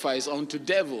sacrifice unto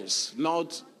devils,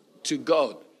 not to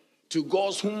God, to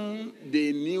gods whom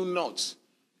they knew not,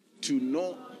 to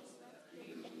know.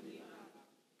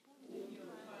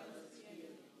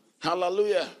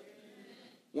 Hallelujah.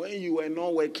 When you were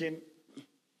not working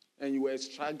and you were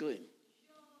struggling,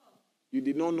 you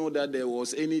did not know that there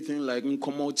was anything like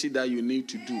commodity that you need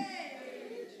to do.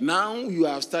 Now you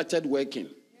have started working.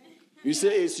 You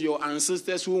say it's your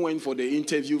ancestors who went for the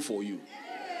interview for you.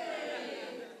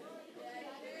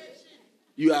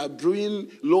 You are brewing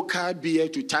local beer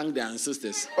to thank the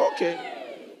ancestors. Okay.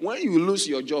 When you lose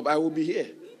your job, I will be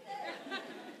here.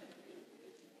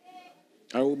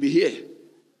 I will be here.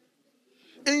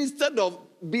 Instead of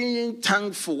being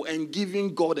thankful and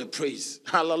giving God a praise.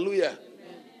 Hallelujah.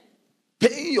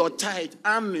 Paying your tithe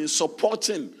and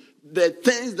supporting the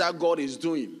things that God is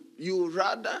doing. You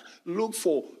rather look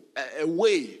for a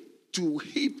way to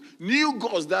heap new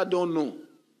gods that don't know.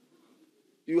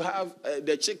 You have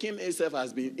the chicken itself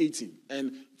has been eaten,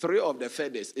 and 3 of the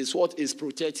feathers is what is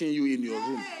protecting you in your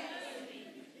room.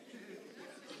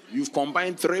 You've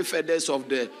combined 3 feathers of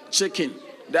the chicken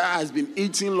that has been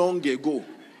eaten long ago.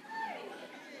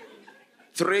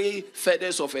 3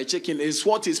 feathers of a chicken is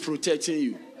what is protecting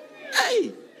you.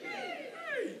 Hey!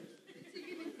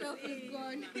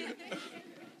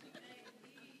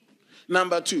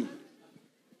 Number 2.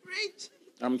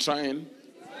 I'm trying.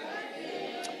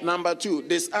 Number 2,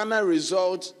 dishonor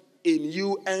results in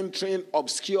you entering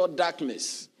obscure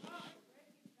darkness.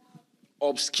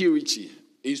 Obscurity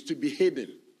is to be hidden.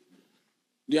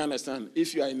 Do you understand?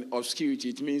 If you are in obscurity,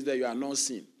 it means that you are not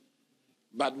seen.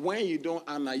 But when you don't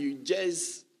honor, you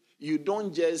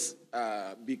don't just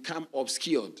become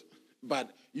obscured,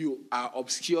 but you are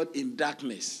obscured in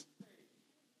darkness.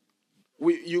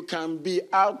 You can be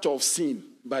out of sin,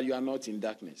 but you are not in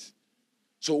darkness.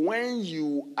 So when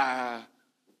you are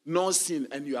not seen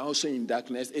and you are also in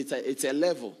darkness, it's a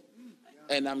level.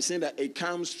 And I'm saying that it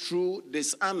comes through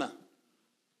dishonor.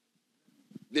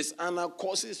 Dishonor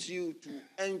causes you to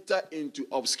enter into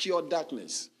obscure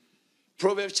darkness.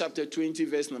 Proverbs chapter 20,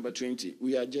 verse number 20.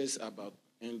 We are just about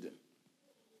ending.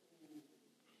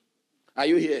 Are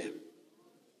you here?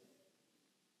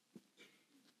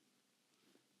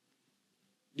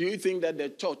 Do you think that the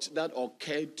thought that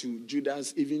occurred to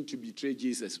Judas even to betray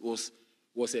Jesus was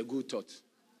a good thought?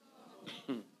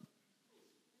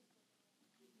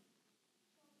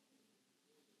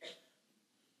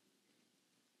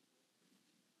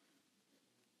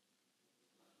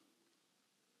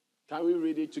 Can we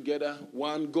read it together?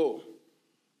 1, go.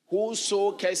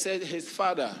 Whoso curses his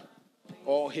father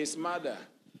or his mother,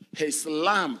 his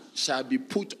lamp shall be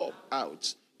put up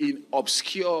out in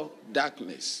obscure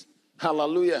darkness.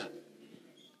 Hallelujah.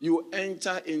 You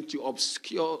enter into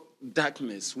obscure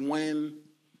darkness when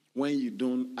you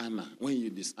don't honor, when you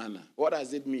dishonor. What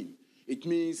does it mean? It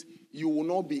means you will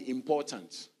not be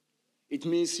important. It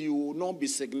means you will not be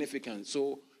significant.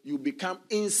 So you become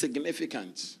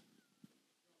insignificant.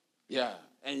 Yeah,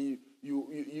 and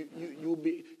you'll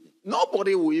be,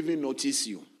 nobody will even notice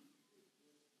you.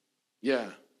 Yeah,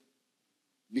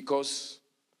 because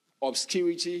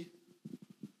obscurity,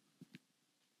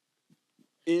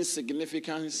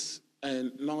 insignificance,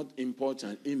 and not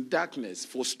important. In darkness,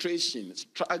 frustration,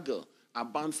 struggle are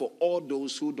bound for all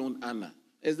those who don't honor.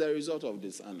 It's the result of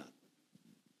dishonor.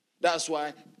 That's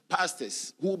why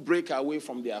pastors who break away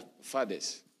from their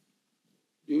fathers,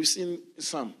 you've seen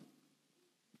some.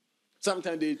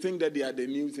 Sometimes they think that they are the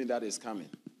new thing that is coming.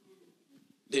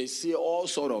 They see all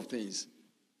sort of things.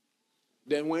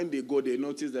 Then when they go, they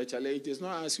notice that, it is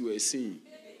not as you were seeing.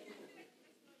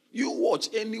 You watch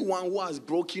anyone who has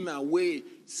broken away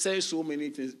say so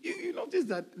many things. You notice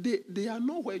that they are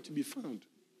nowhere to be found.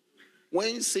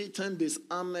 When Satan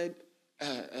dishonored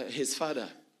his father,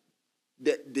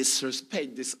 the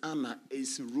disrespect, dishonor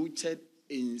is rooted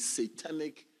in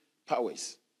satanic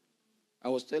powers. I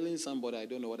was telling somebody, I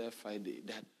don't know what Friday,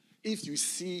 that if you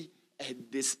see a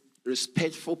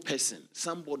disrespectful person,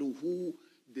 somebody who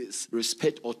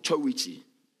disrespects authority,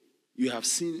 you have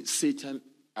seen Satan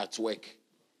at work.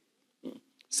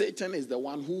 Satan is the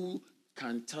one who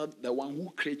can tell the one who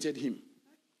created him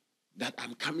that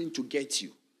I'm coming to get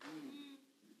you.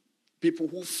 People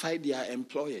who fight their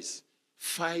employers,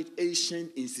 fight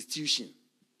ancient institution.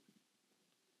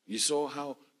 You saw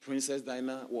how Princess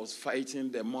Diana was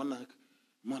fighting the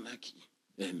monarchy.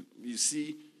 And you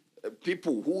see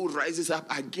people who rises up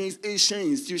against ancient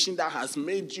institution that has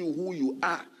made you who you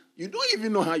are. You don't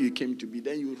even know how you came to be.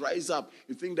 Then you rise up.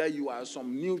 You think that you are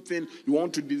some new thing. You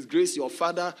want to disgrace your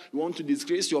father. You want to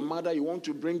disgrace your mother. You want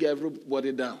to bring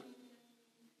everybody down.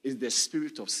 It's the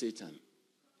spirit of Satan.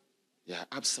 Yeah,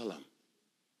 Absalom.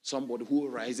 Somebody who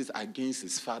rises against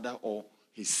his father or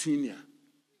his senior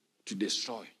to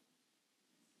destroy.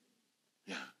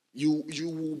 Yeah. You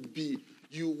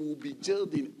will be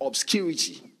jailed in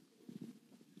obscurity.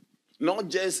 Not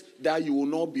just that you will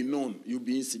not be known, you'll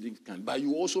be insignificant, but you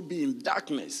will also be in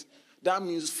darkness. That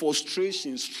means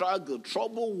frustration, struggle,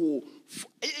 trouble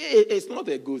it's not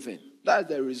a good thing. That's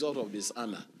the result of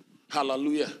dishonor.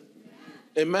 Hallelujah.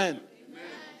 Amen.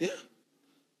 Yeah.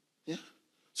 Yeah.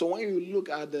 So when you look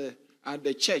at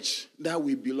the church that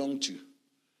we belong to,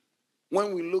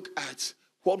 when we look at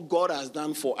what God has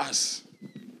done for us,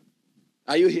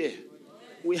 are you here?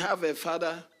 We have a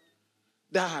father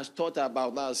that has thought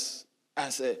about us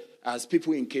as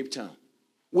people in Cape Town.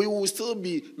 We will still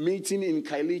be meeting in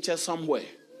Kailicha somewhere.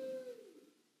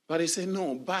 But he said,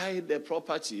 no, buy the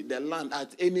property, the land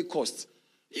at any cost.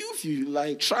 If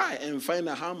you try and find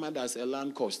out how much does a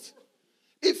land cost.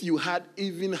 If you had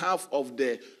even half of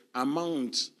the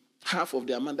amount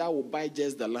that will buy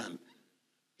just the land,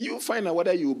 you find out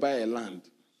whether you buy a land.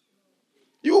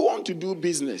 You want to do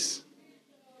business.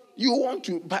 You want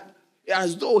to, but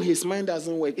as though his mind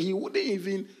doesn't work, he wouldn't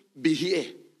even be here.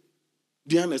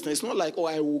 Do you understand? It's not like,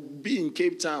 I will be in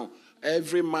Cape Town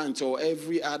every month or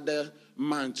every other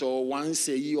month or once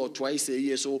a year or twice a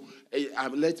year. So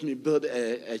let me build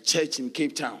a church in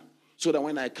Cape Town so that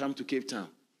when I come to Cape Town.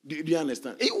 Do you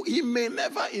understand? He may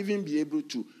never even be able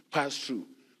to pass through.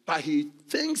 But he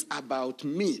thinks about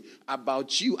me,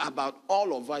 about you, about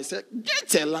all of us. He said,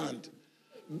 get a land.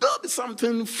 Build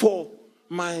something for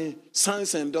my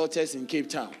sons and daughters in Cape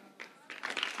Town.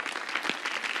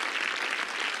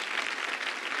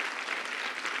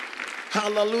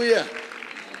 Hallelujah.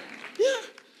 Yeah.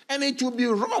 And it would be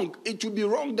wrong. It would be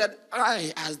wrong that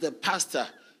I, as the pastor,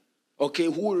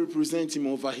 who will represent him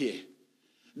over here,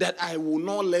 that I will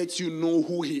not let you know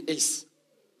who he is.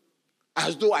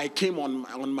 As though I came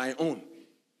on my own.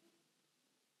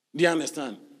 Do you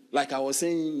understand? Like I was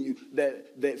saying,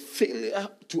 the failure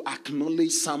to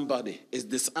acknowledge somebody is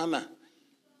dishonor.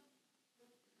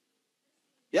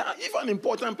 Yeah, if an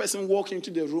important person walks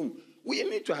into the room, we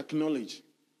need to acknowledge.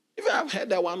 Even I've heard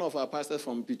that one of our pastors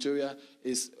from Pretoria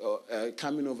is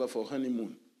coming over for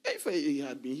honeymoon. If he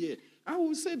had been here, I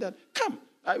would say that, come,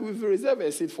 we've reserved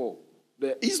a seat for.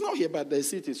 He's not here, but the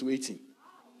seat is waiting.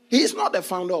 He's not the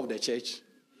founder of the church.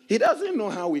 He doesn't know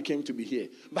how we came to be here.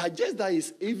 But just that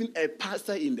he's even a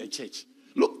pastor in the church.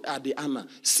 Look at the honor.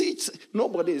 Seats,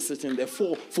 nobody is sitting there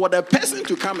for the person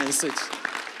to come and sit.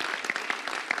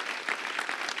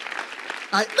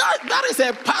 That is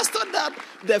a pastor that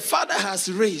the Father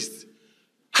has raised.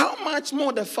 How much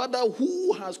more the Father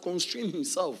who has constrained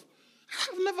himself?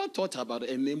 I've never thought about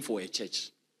a name for a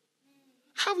church.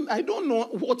 I don't know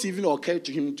what even occurred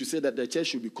to him to say that the church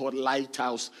should be called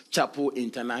Lighthouse Chapel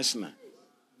International.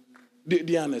 Do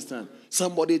you understand?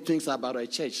 Somebody thinks about a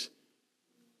church.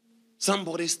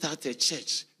 Somebody starts a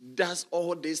church, does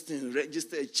all these things,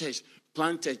 register a church,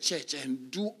 plant a church,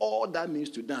 and do all that needs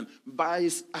to be done.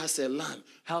 Buys us a land,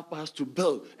 help us to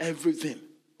build everything.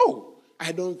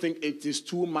 I don't think it is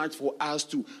too much for us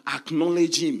to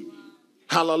acknowledge him.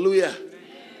 Hallelujah.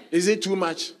 Is it too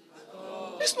much?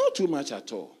 It's not too much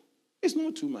at all. It's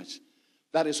not too much.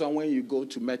 That is why when you go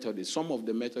to Methodists, some of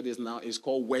the Methodists now is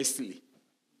called Wesley.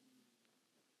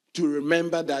 To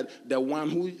remember that the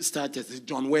one who started is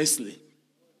John Wesley.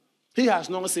 He has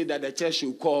not said that the church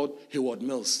should call Hayward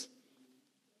Mills.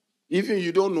 Even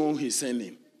you don't know his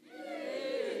surname.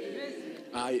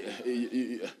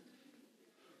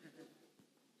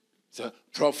 So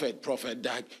Prophet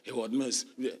Doug Hayward Mills.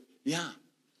 Yeah.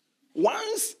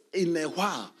 Once in a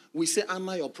while, we say,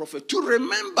 honor your prophet, to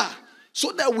remember,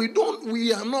 so that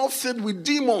we are not filled with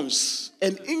demons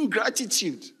and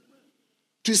ingratitude.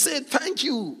 To say, thank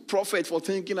you, prophet, for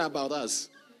thinking about us.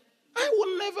 I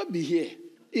will never be here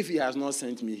if he has not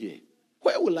sent me here.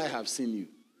 Where will I have seen you?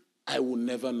 I will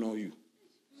never know you.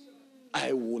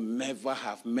 I will never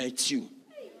have met you.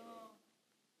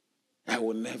 I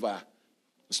will never.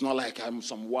 It's not like I'm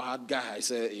some wild guy. I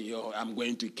say, I'm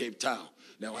going to Cape Town.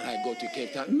 Then when I go to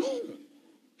Cape Town, no.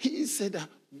 He said,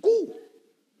 go.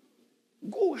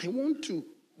 Go. I want to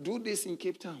do this in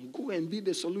Cape Town. Go and be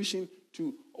the solution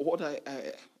to what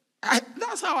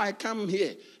that's how I come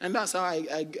here. And that's how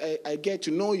I get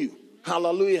to know you.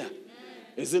 Hallelujah. Amen.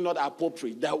 Is it not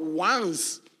appropriate that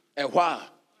once a while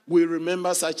we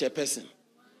remember such a person?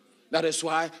 That is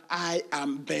why I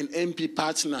am Ben MP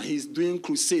partner. He's doing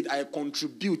crusade. I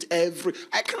contribute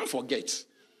I can't forget.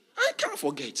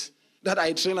 That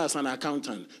I train as an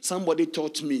accountant. Somebody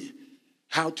taught me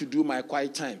how to do my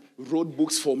quiet time. Wrote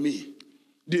books for me.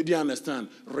 Do you understand?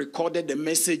 Recorded the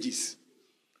messages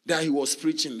that he was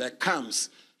preaching, that comes.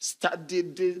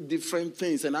 Studied different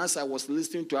things. And as I was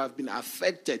listening to, I've been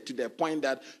affected to the point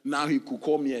that now he could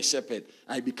call me a shepherd.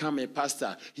 I become a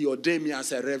pastor. He ordained me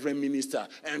as a reverend minister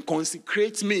and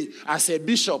consecrates me as a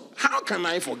bishop. How can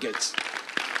I forget?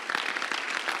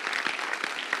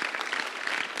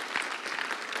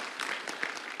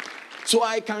 So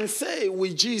I can say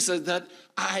with Jesus that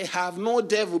I have no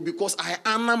devil because I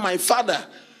honor my Father.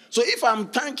 So if I'm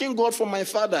thanking God for my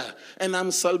father and I'm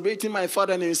celebrating my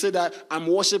father and you say that I'm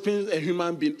worshiping a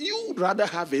human being, you would rather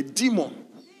have a demon.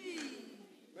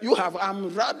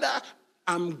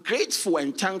 I'm grateful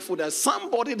and thankful that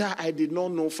somebody that I did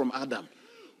not know from Adam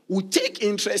would take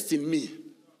interest in me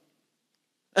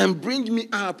and bring me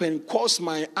up and cause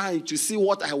my eye to see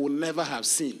what I would never have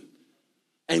seen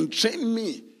and train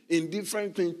me in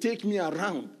different things, take me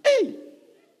around. Hey!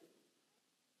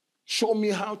 Show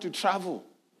me how to travel.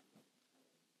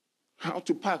 How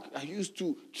to pack. I used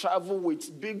to travel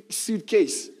with big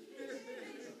suitcase.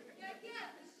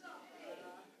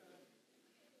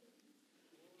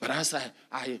 But as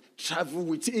I travel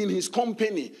within his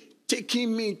company,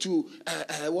 taking me to,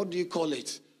 what do you call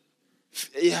it?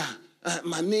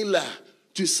 Manila,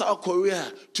 to South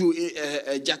Korea, to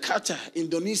Jakarta,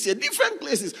 Indonesia, different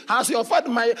places. As your father,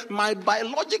 my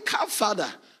biological father,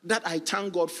 that I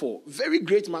thank God for, very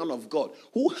great man of God,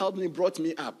 who helped me, brought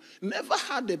me up, never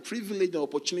had the privilege, the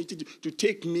opportunity to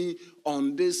take me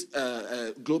on this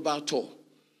global tour.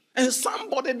 And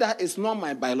somebody that is not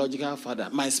my biological father,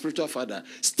 my spiritual father,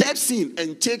 steps in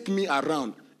and take me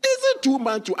around. Is it too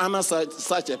much to honor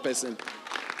such a person?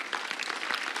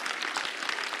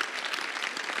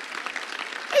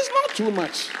 It's not too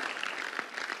much.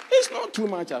 It's not too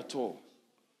much at all.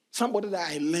 Somebody that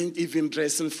I learned even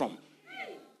dressing from.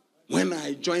 When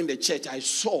I joined the church, I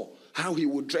saw how he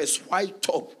would dress: white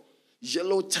top,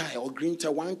 yellow tie or green tie,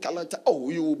 one color tie. Oh,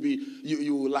 you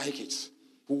will like it.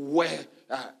 Wear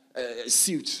a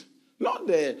suit, not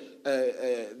the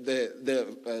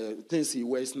things he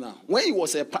wears now. When he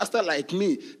was a pastor like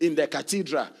me in the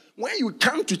cathedral, when you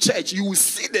come to church, you will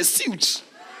see the suit.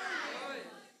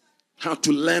 How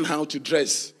to learn how to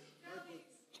dress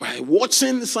by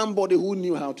watching somebody who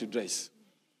knew how to dress.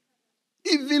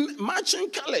 Even matching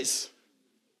colors.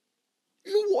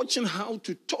 Even watching how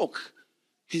to talk.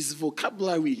 His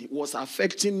vocabulary was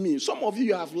affecting me. Some of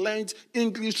you have learned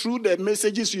English through the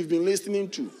messages you've been listening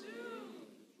to.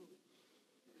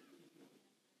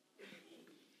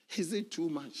 Is it too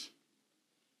much?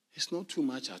 It's not too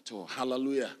much at all.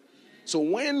 Hallelujah. So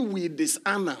when we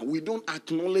dishonor, we don't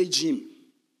acknowledge him.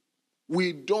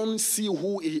 We don't see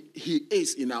who he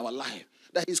is in our life.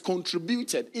 That he's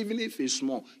contributed, even if it's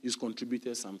small, he's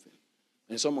contributed something.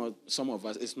 And some of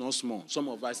us, it's not small. Some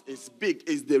of us, it's big.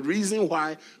 It's the reason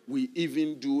why we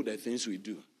even do the things we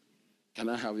do. Can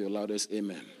I have your loudest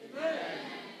amen? Amen.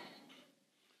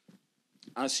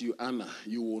 As you honor,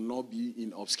 you will not be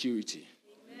in obscurity.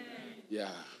 Amen.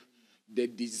 Yeah. The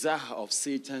desire of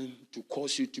Satan to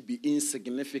cause you to be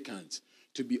insignificant,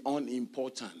 to be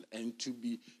unimportant, and to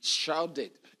be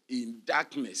shrouded in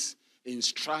darkness, in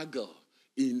struggle,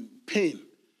 in pain,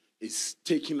 is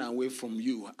taken away from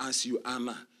you as you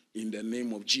honor in the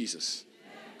name of Jesus.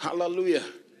 Amen. Hallelujah.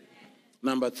 Amen.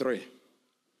 Number 3,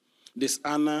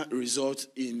 dishonor results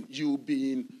in you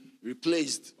being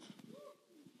replaced.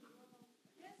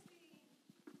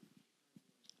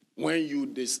 When you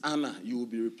dishonor, you will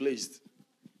be replaced.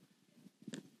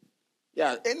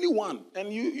 Yeah, anyone,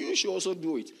 and you should also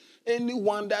do it.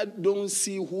 Anyone that don't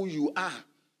see who you are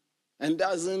and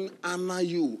doesn't honor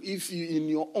you, if you in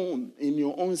your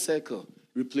own circle,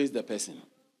 replace the person.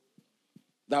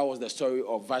 That was the story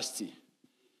of Vashti.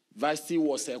 Vashti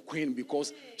was a queen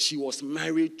because she was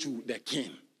married to the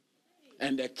king.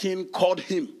 And the king called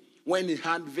him when he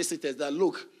had visitors that,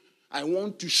 look, I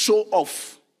want to show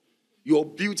off your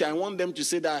beauty. I want them to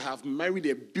say that I have married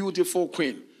a beautiful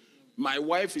queen. My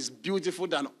wife is beautiful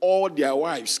than all their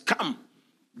wives. Come,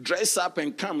 dress up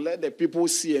and come. Let the people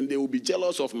see, and they will be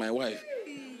jealous of my wife.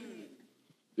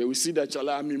 They will see that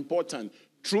I'm important.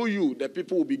 Through you, the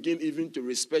people will begin even to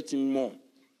respect him more.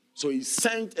 So he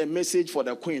sent a message for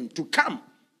the queen to come.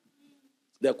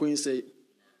 The queen said,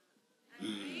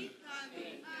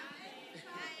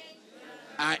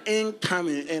 I ain't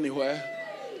coming anywhere.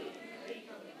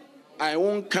 I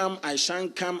won't come, I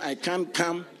shan't come, I can't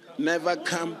come, never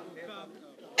come.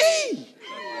 Hey!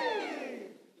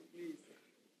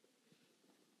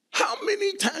 How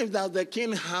many times does the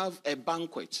king have a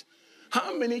banquet?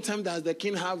 How many times does the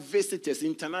king have visitors,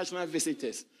 international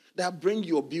visitors, that bring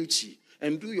your beauty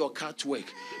and do your cat work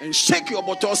and shake your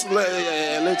buttocks a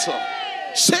little?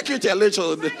 Shake it a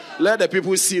little. Let the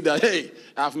people see that, hey,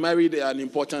 I've married an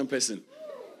important person.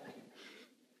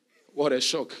 What a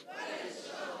shock.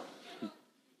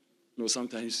 No,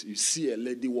 sometimes you see a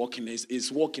lady walking,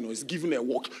 is walking or is giving a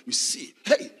walk. You see,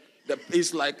 hey,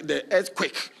 it's like the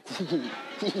earthquake.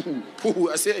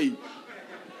 I say, hey.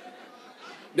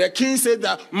 The king said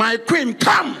that my queen,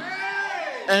 come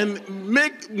and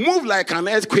move like an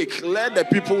earthquake. Let the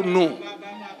people know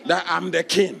that I'm the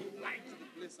king.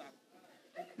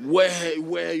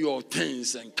 Wear your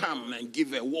things and come and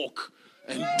give a walk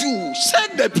and do.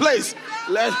 Shake the place.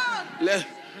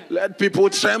 Let people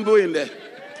tremble in there.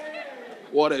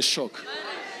 What a shock.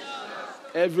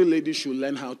 Every lady should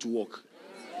learn how to walk.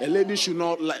 A lady should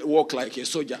not walk like a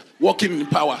soldier, walking in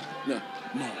power. No.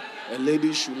 A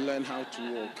lady should learn how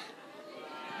to walk.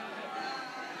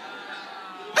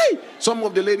 Hey, some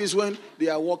of the ladies, when they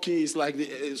are walking, it's like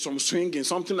some swinging,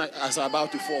 something like as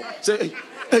about to fall. Say,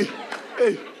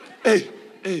 hey.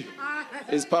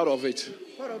 It's part of it.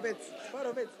 Part of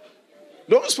it.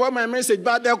 Don't spoil my message,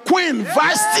 but the queen,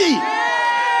 Vashti.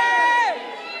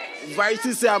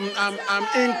 Vashti said, I'm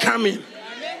incoming.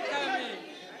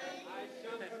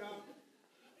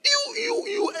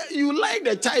 You like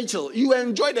the title. You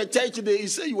enjoy the title. They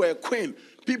say you are a queen.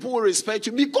 People will respect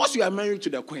you because you are married to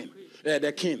the queen,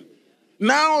 the king.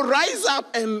 Now rise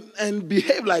up and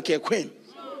behave like a queen.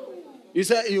 You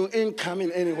say you ain't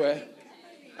coming anywhere.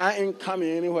 I ain't coming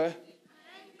anywhere.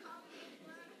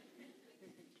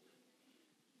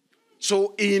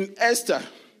 So in Esther,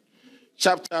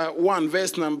 chapter 1,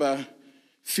 verse number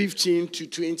 15 to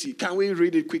 20. Can we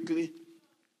read it quickly?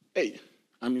 Hey,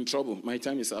 I'm in trouble. My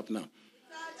time is up now.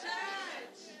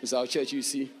 It's our church, you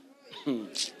see.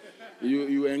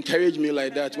 You encourage me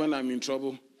like that when I'm in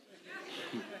trouble.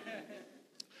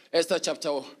 Esther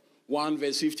chapter 1,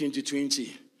 verse 15 to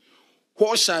 20.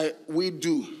 What shall we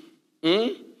do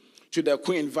to the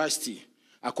queen Vashti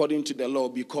according to the law,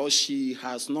 because she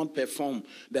has not performed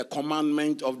the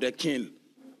commandment of the king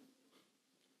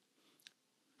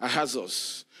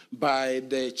Ahasuerus by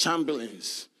the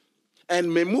chamberlains? And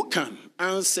Memucan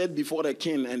answered before the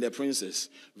king and the princess,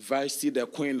 Vashti the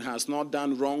queen has not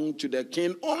done wrong to the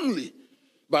king only,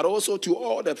 but also to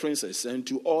all the princes and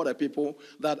to all the people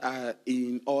that are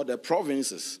in all the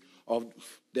provinces of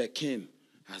the king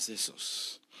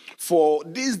Ahasuerus. For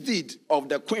this deed of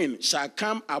the queen shall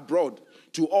come abroad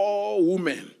to all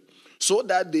women, so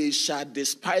that they shall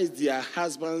despise their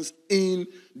husbands in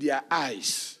their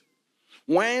eyes.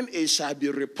 When it shall be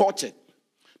reported,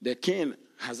 the king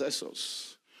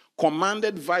Ahasuerus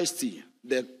commanded Vashti,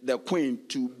 the queen,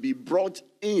 to be brought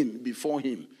in before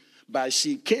him, but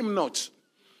she came not.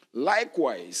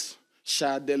 Likewise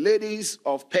shall the ladies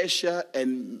of Persia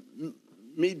and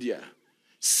Media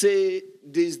say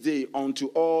this day unto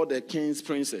all the king's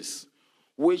princes,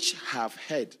 which have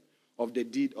heard of the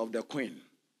deed of the queen.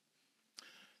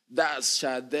 Thus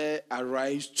shall there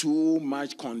arise too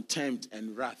much contempt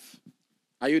and wrath.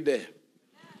 Are you there?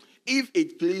 If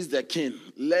it please the king,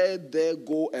 let there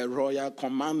go a royal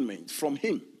commandment from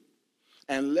him,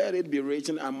 and let it be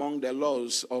written among the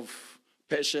laws of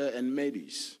Persia and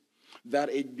Medes, that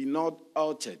it be not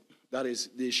altered, that is,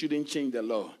 they shouldn't change the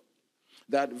law,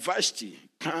 that Vashti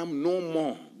come no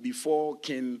more before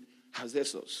King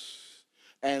Ahasuerus,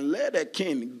 and let the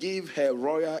king give her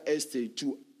royal estate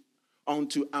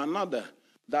unto another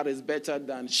that is better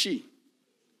than she.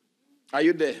 Are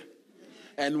you there?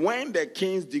 And when the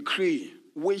king's decree,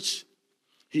 which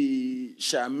he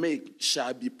shall make,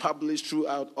 shall be published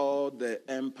throughout all the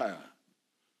empire,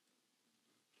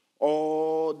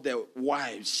 all the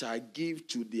wives shall give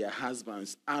to their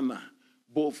husbands honor,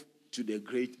 both to the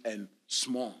great and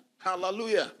small.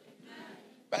 Hallelujah.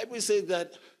 Bible says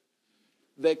that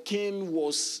the king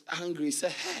was angry. He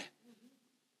said, hey,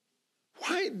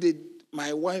 why did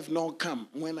my wife not come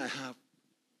when I have?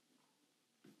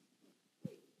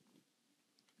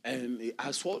 And he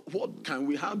asked,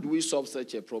 how do we solve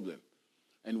such a problem?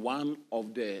 And one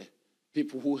of the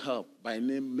people who helped, by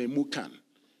name Memucan,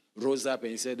 rose up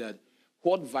and said that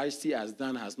what Vashti has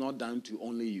done has not done to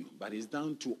only you, but it's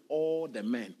done to all the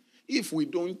men. If we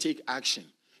don't take action,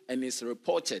 and it's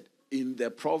reported in the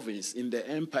province, in the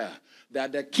empire,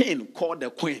 that the king called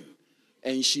the queen,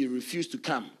 and she refused to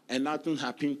come, and nothing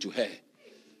happened to her.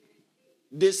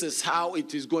 This is how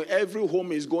it is going. Every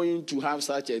home is going to have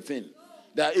such a thing.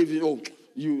 That if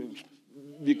you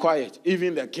be quiet,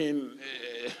 even the king.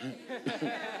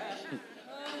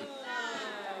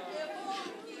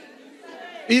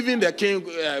 Even the king,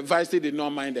 Vashti did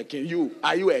not mind the king.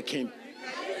 Are you a king?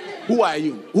 Who are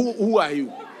you? Who are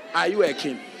you? Are you a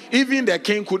king? Even the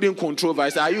king couldn't control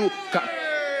Vashti. Are you?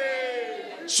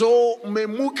 So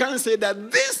Memucan said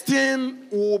that this thing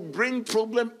will bring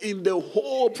problem in the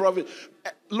whole province.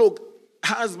 Look,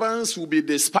 husbands will be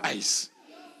despised.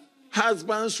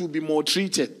 Husbands will be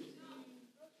maltreated.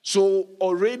 So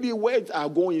already words are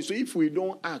going. So if we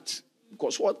don't act,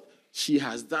 because what she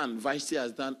has done, Vashti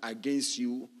has done against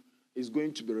you, is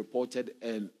going to be reported,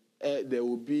 and there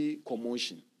will be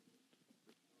commotion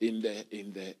in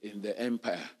the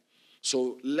empire.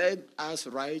 So let us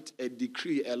write a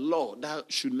decree, a law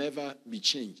that should never be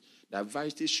changed, that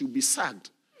Vashti should be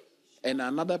sacked, and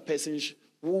another person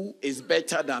who is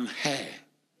better than her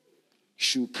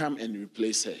should come and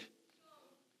replace her.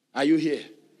 Are you here?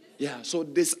 Yeah, so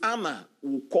dishonor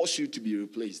will cause you to be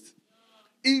replaced.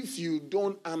 If you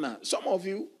don't honor, some of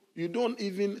you don't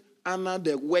even honor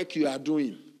the work you are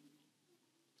doing.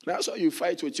 That's why you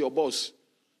fight with your boss.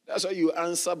 That's why you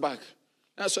answer back.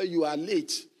 That's why you are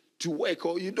late to work,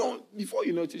 or you don't, before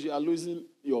you notice, you are losing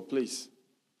your place.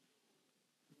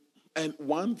 And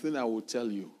one thing I will tell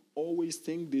you, always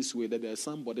think this way, that there's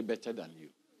somebody better than you.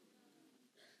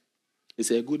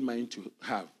 It's a good mind to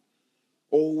have.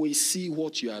 Always see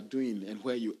what you are doing and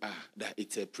where you are, that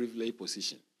it's a privileged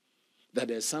position. That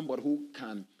there's somebody who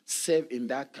can serve in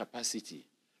that capacity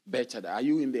better. Are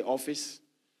you in the office?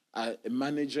 A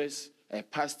manager, a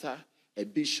pastor, a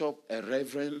bishop, a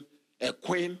reverend, a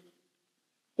queen?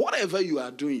 Whatever you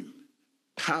are doing,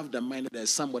 have the mind that there's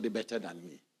somebody better than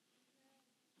me.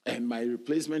 And my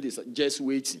replacement is just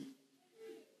waiting.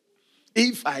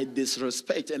 If I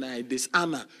disrespect and I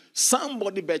dishonor,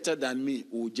 somebody better than me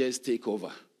will just take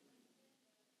over.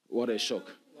 What a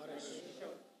shock.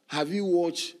 Have you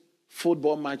watched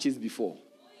football matches before?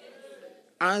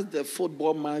 As the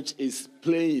football match is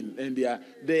playing, and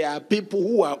there are people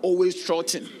who are always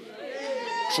trotting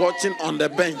on the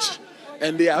bench,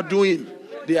 and they are doing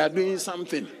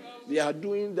something. They are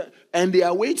doing that, and they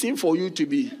are waiting for you to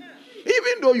be.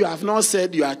 Even though you have not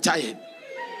said you are tired,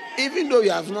 even though you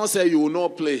have not said you will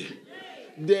not play,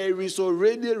 there is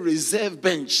already a reserve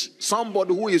bench.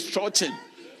 Somebody who is trotting,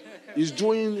 is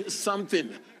doing something,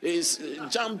 is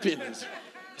jumping.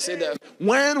 Say that,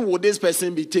 when will this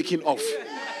person be taken off?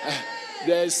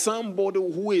 There is somebody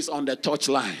who is on the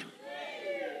touchline.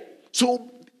 So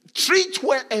treat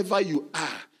wherever you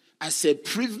are as a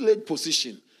privileged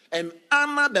position and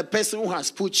honor the person who has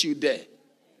put you there.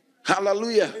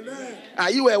 Hallelujah. Amen.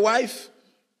 Are you a wife?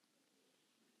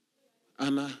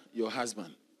 Honor your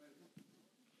husband.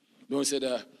 Don't say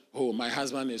that, oh, my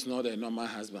husband is not a normal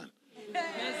husband.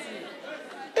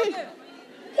 Hey,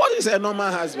 what is a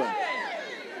normal husband?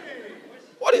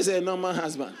 What is a normal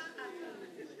husband?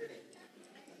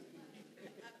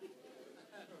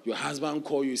 Your husband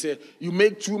call you, say, you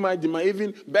make too much demand.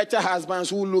 Even better husbands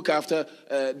who look after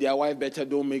their wife better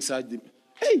don't make such demand.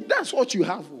 Hey, that's what you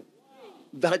have.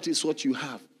 That is what you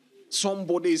have.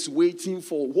 Somebody is waiting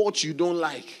for what you don't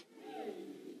like.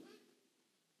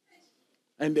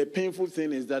 And the painful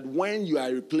thing is that when you are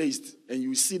replaced and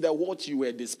you see that what you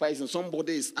were despising,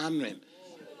 somebody is honoring.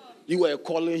 You were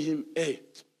calling him, hey,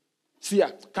 see,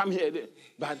 come here.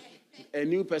 But a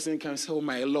new person can say, oh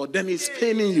my Lord, then it's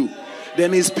paining you.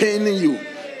 Then it's paining you.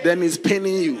 Then it's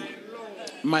paining you.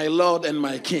 My Lord and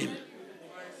my King.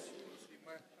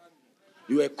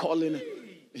 You were calling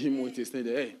him with his name.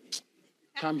 Hey,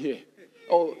 come here.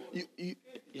 Oh, you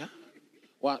yeah?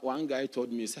 One guy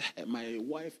told me, he said, my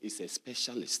wife is a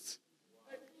specialist.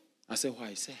 I said, why?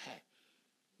 He said, hey,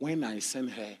 when I send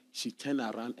her, she turn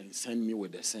around and send me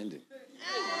with the sending.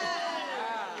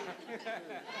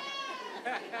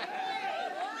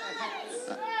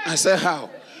 I said, how?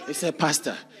 He said,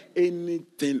 Pastor,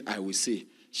 anything I will say,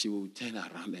 she will turn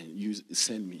around and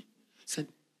send me. Said,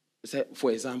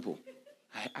 for example,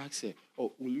 I asked her,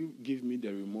 oh, will you give me the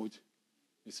remote?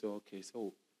 He said, okay.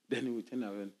 So then he will turn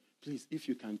around. Please, if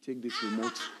you can take this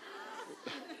remote,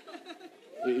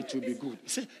 it will be good. He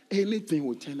said, anything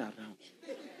will turn around.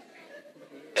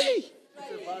 Hey!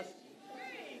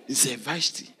 It's a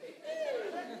Vashti.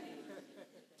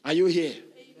 Are you here?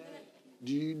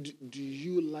 Do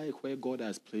you like where God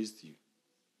has placed you?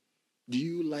 Do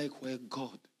you like where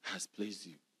God has placed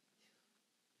you?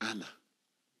 Honor.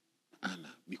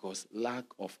 Because lack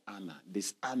of honor,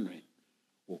 dishonoring,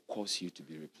 will cause you to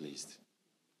be replaced.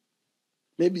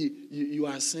 Maybe you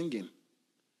are singing,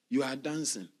 you are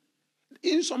dancing.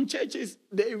 In some churches,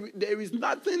 there is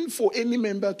nothing for any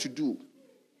member to do.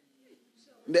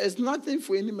 There's nothing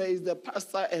for any member. It's the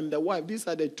pastor and the wife. These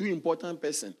are the two important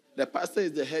persons. The pastor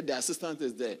is the head, the assistant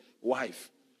is the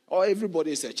wife. Or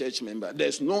everybody is a church member.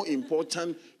 There's no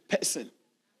important person.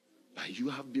 But you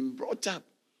have been brought up.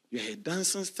 You're a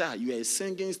dancing star. You're a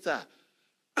singing star.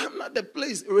 I'm not the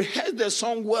place. Rehearse the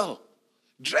song well.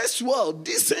 Dress well,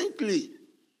 decently.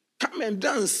 Come and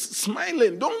dance,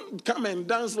 smiling. Don't come and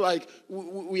dance like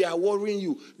we are worrying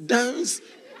you. Dance.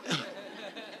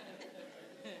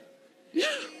 Yeah.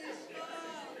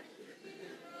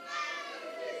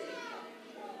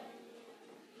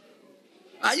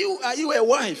 Are you a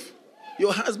wife?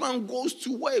 Your husband goes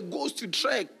to work, goes to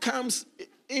trek, comes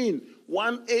in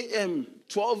 1 a.m.,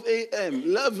 12 a.m.,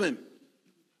 11.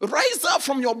 Rise up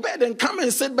from your bed and come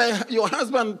and sit by your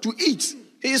husband to eat.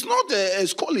 He is not a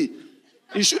scully.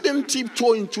 He shouldn't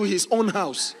tiptoe into his own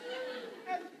house.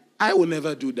 I will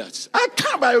never do that. I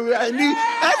can't. I need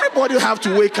everybody have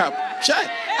to wake up.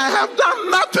 I have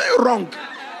done nothing wrong.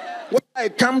 When I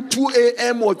come 2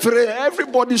 a.m. or 3,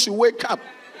 everybody should wake up.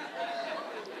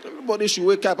 Everybody should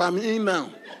wake up. I'm in now.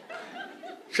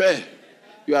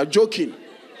 You are joking.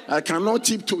 I cannot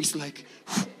tiptoe. It's like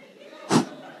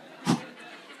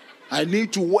I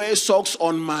need to wear socks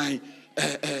on my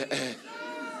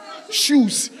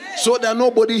shoes so that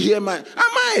nobody hear my. Am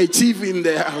I a thief in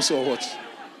the house or what?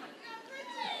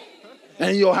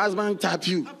 And your husband tap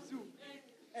you.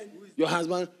 Your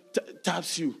husband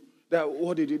taps you. That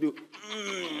what did you do?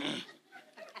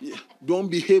 Yeah. Don't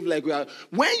behave like we are.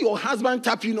 When your husband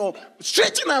tap you,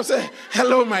 straighten up, say,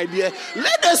 hello, my dear.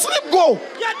 Let the sleep go.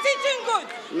 You're teaching good.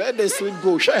 Let the sleep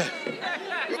go. Share.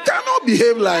 You cannot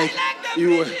behave like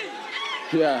you.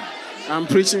 Yeah, I'm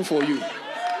preaching for you.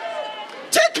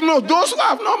 Take note, those who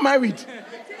have not married.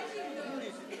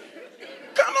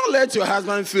 Cannot let your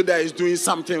husband feel that he's doing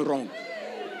something wrong.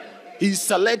 He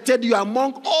selected you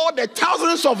among all the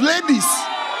thousands of ladies.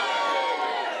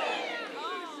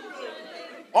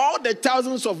 All the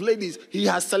thousands of ladies, he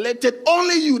has selected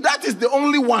only you. That is the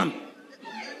only one.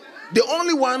 The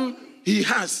only one he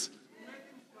has.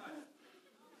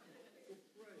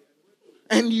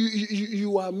 And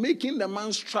you are making the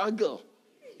man struggle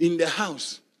in the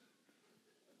house.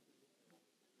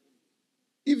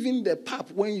 Even the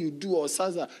pap, when you do or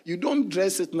salsa, you don't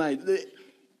dress it nice.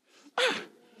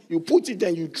 You put it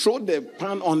and you throw the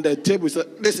pan on the table. So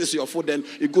this is your food. Then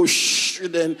you go shh.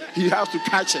 Then he has to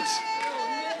catch it.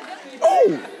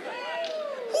 Oh,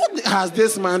 what has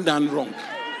this man done wrong?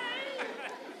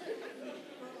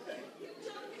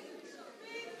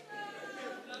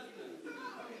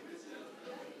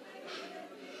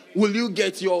 Will you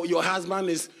get your husband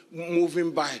is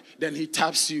moving by, then he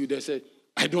taps you. They say,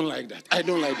 I don't like that. I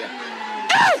don't like that.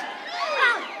 Hey!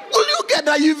 Will you get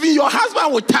that? Even your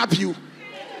husband will tap you.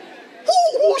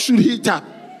 Who should he tap?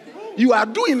 You are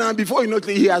doing that before you know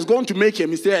he has gone to make a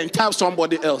mistake and tap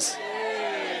somebody else.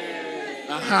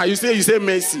 You say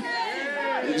mercy.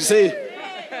 You say,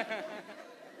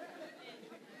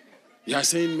 you are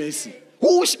saying mercy.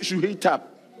 Who should he tap?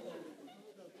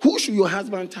 Who should your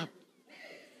husband tap?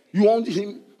 You want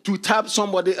him to tap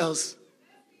somebody else?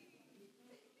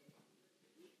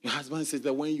 Your husband says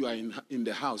that when you are in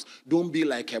the house, don't be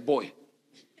like a boy.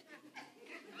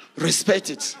 Respect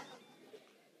it.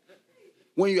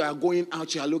 When you are going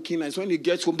out, you are looking nice. When you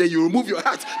get home, then you remove your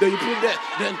hat, then you put there.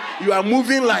 Then you are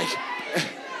moving like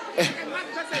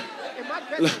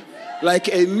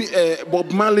a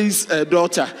Bob Marley's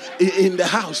daughter in the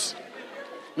house.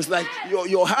 It's like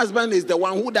your husband is the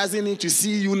one who doesn't need to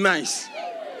see you nice.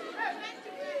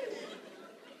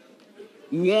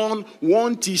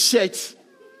 One t-shirt.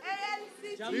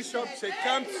 Bishop say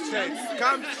camp shirt.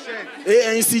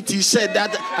 ANC t-shirt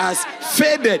that has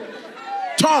faded,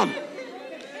 torn.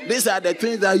 These are the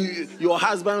things that your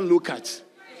husband look at.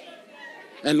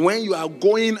 And when you are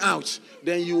going out,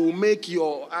 then you make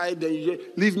your eye, then you say,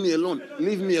 leave me alone.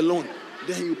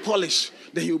 Then you polish,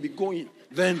 then you'll be going.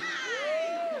 Then,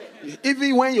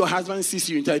 even when your husband sees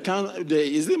you,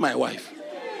 is it my wife?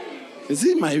 Is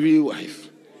it my real wife?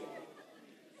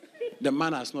 The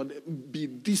man has not be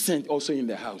decent also in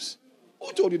the house.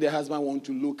 Who told you the husband want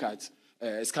to look at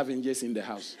scavengers in the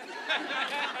house?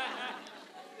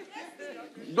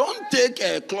 Don't take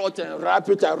a cloth and wrap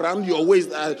it around your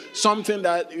waist as something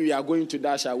that you are going to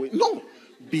dash away. No,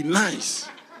 be nice.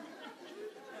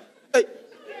 Hey,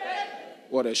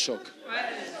 what a shock.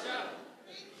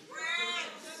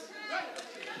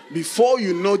 Before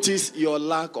you notice your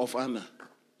lack of honor.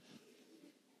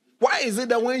 Why is it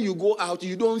that when you go out,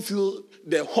 you don't feel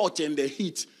the hot and the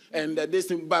heat and this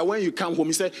thing, but when you come home,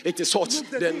 you say, it is hot,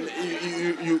 then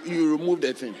you remove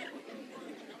the thing.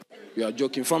 You are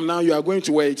joking. From now, you are going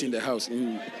to wear it in the house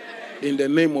in the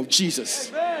name of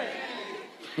Jesus.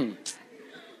 Hey.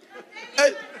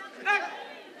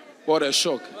 What a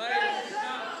shock.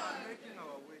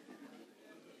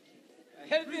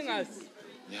 Helping us.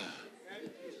 Yeah.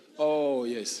 Oh,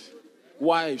 yes.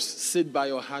 Wives, sit by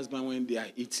your husband when they are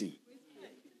eating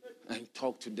and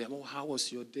talk to them. Oh, how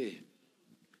was your day?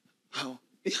 How?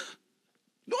 Yeah.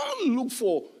 Don't look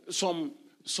for some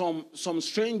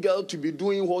strange girl to be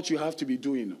doing what you have to be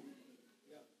doing.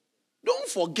 Don't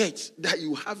forget that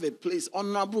you have a place,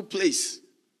 honorable place.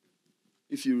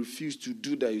 If you refuse to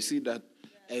do that, you see that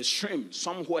a shrimp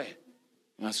somewhere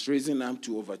has risen up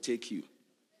to overtake you.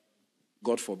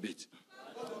 God forbid.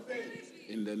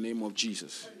 In the name of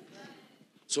Jesus.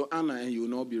 So honor and you will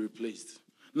not be replaced.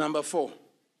 Number 4,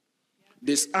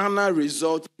 dishonor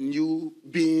results in you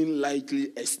being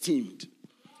lightly esteemed.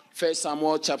 1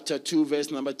 Samuel chapter 2, verse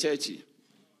number 30.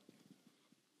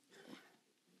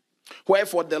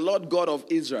 Wherefore the Lord God of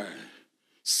Israel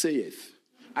saith,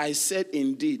 I said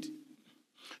indeed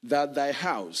that thy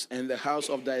house and the house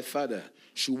of thy father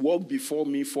should walk before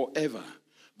me forever.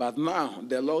 But now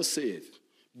the Lord saith,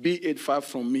 be it far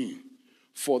from me.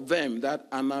 For them that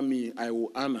honor me, I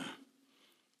will honor,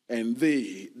 and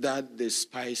they that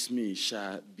despise me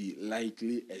shall be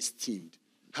lightly esteemed.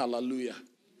 Hallelujah.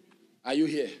 Are you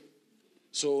here?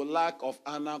 So lack of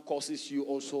honor causes you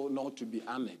also not to be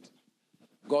honored.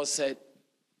 God said,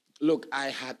 look, I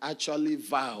had actually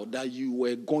vowed that you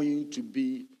were going to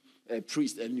be a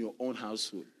priest in your own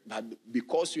household. But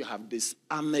because you have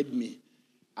dishonored me,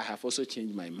 I have also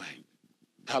changed my mind.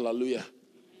 Hallelujah.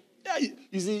 Yeah,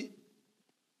 you see,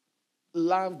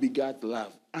 love begat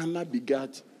love. Honor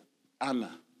begat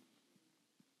honor.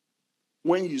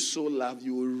 When you sow love,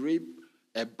 you will reap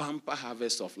a bumper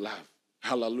harvest of love.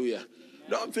 Hallelujah.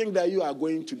 Don't think that you are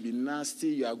going to be nasty,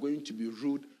 you are going to be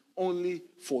rude, only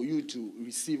for you to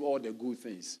receive all the good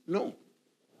things. No.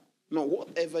 No,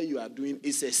 whatever you are doing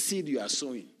is a seed you are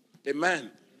sowing. Amen.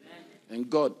 Amen. And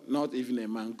God, not even a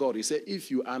man, God, he said,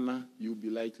 if you honor, you'll be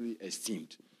lightly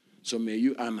esteemed. So may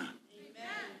you honor. Amen.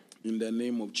 In the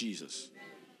name of Jesus.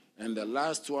 Amen. And the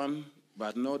last one,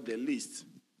 but not the least,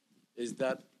 is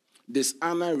that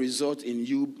dishonor results in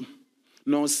you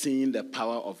not seeing the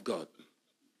power of God.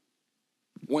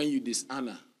 When you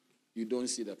dishonor, you don't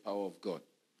see the power of God.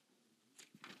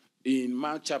 In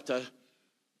Mark chapter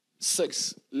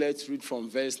 6, let's read from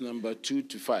verse number 2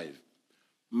 to 5.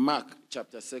 Mark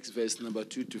chapter 6, verse number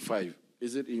 2 to 5.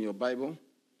 Is it in your Bible?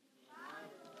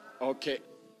 Okay.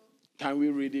 Can we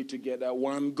read it together?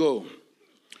 One, go.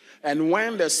 And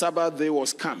when the Sabbath day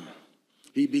was come,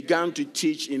 he began to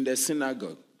teach in the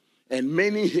synagogue, and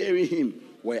many hearing him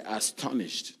were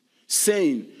astonished,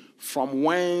 saying, from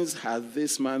whence hath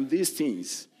this man these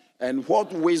things? And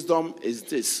what wisdom is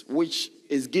this which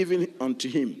is given unto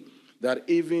him, that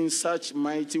even such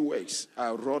mighty works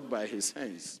are wrought by his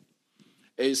hands?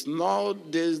 Is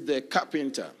not this the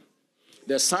carpenter,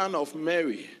 the son of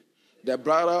Mary, the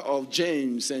brother of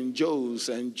James and Joses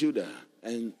and Judah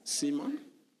and Simon?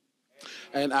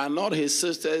 And are not his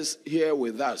sisters here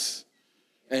with us?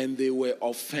 And they were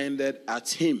offended at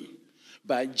him.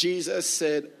 But Jesus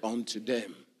said unto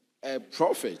them, a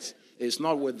prophet is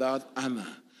not without honor,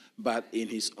 but in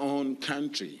his own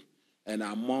country and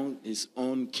among his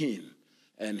own kin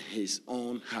and his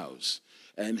own house.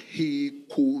 And he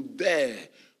could there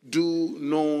do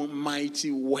no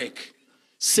mighty work,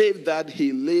 save that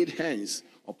he laid hands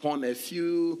upon a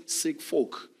few sick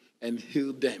folk and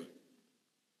healed them.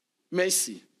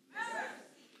 Mercy.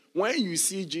 When you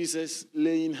see Jesus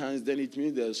laying hands, then it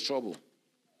means there's trouble.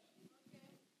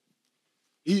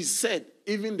 He said,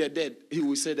 even the dead, he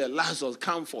will say, the Lazarus,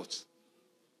 come forth.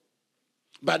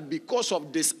 But because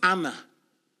of dishonor,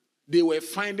 they were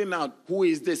finding out, who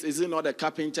is this? Is it not a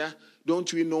carpenter?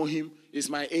 Don't we know him? It's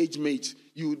my age mate.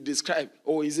 You describe,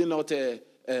 oh, is it not a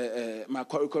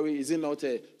Makorikori? Is it not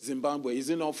a Zimbabwe?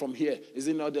 Is it not from here? Is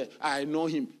it not I know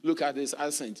him. Look at his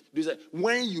accent.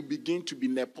 When you begin to be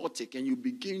nepotic and you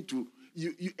begin to,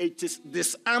 it is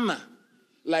dishonor.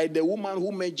 Like the woman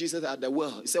who met Jesus at the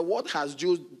well. He said, what has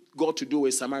Jews got to do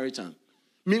with Samaritan?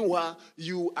 Meanwhile,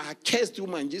 you are a cursed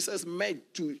woman. Jesus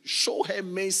met to show her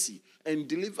mercy and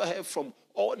deliver her from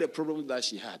all the problems that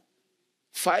she had.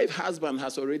 5 husbands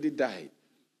has already died.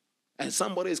 And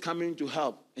somebody is coming to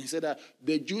help. And he said that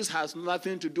the Jews has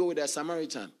nothing to do with the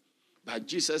Samaritan. But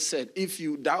Jesus said, if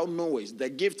thou knowest the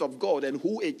gift of God and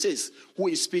who it is who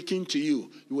is speaking to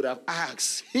you, you would have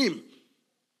asked him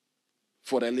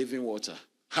for the living water.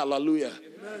 Hallelujah.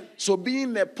 Amen. So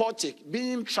being nepotic,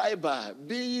 being tribal,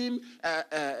 being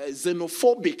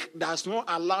xenophobic does not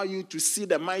allow you to see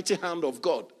the mighty hand of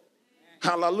God.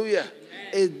 Hallelujah.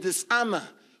 It's dishonor.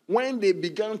 When they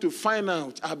began to find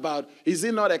out about, is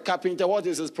he not a carpenter? What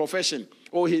is his profession?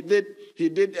 Oh, he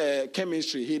did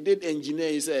chemistry. He did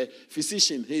engineer. He's a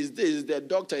physician. He's the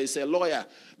doctor. He's a lawyer.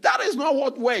 That is not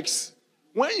what works.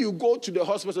 When you go to the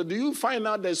hospital, do you find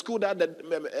out the school that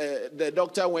the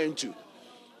doctor went to?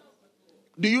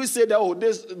 Do you say that, oh,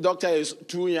 this doctor is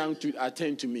too young to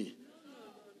attend to me?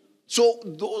 So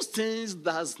those things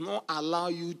does not allow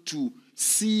you to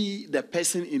see the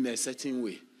person in a certain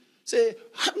way. Say,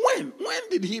 when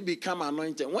did he become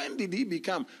anointed? When did he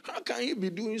become? How can he be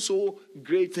doing so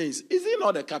great things? Is he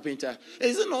not a carpenter?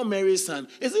 Is it not Mary's son?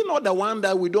 Is it not the one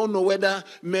that we don't know whether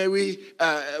Mary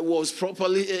was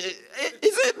properly? Is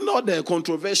it not the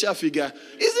controversial figure?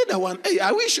 Is it the one? Hey,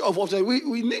 are we sure of what?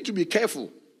 We need to be careful.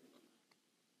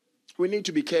 We need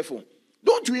to be careful.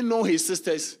 Don't we know his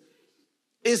sisters?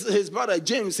 Is his brother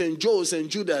James and Joses and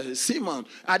Judah, Simon,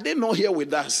 are they not here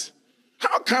with us?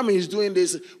 How come he's doing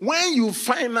this? When you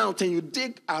find out and you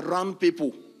dig around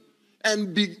people,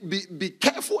 and be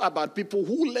careful about people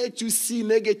who let you see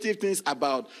negative things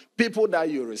about people that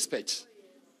you respect.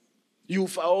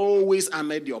 You've always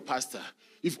honored your pastor.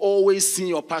 You've always seen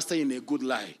your pastor in a good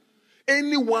light.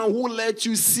 Anyone who lets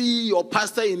you see your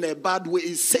pastor in a bad way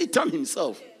is Satan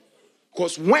himself.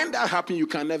 Because when that happens, you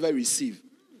can never receive.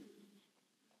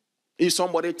 If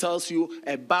somebody tells you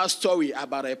a bad story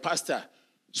about a pastor,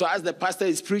 So as the pastor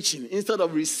is preaching, instead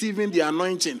of receiving the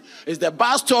anointing, it's the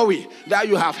bad story that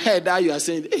you have heard that you are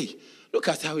saying, hey, look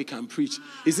at how he can preach.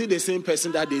 Is it the same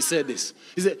person that they said this?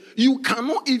 He said, you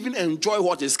cannot even enjoy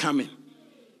what is coming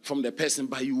from the person,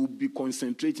 but you will be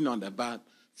concentrating on the bad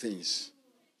things.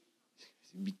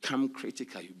 You become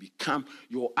critical. You become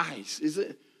your eyes. Is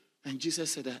it? And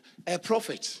Jesus said that a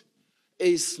prophet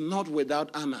is not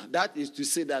without honor. That is to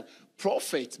say that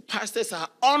prophets, pastors are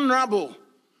honorable,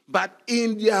 but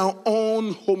in their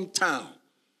own hometown,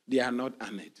 they are not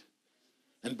honored.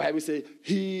 And the Bible says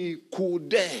he could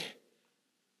dare.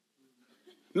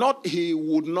 Not he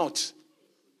would not.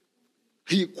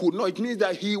 He could not. It means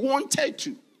that he wanted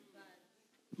to.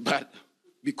 But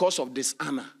because of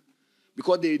dishonor,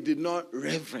 because they did not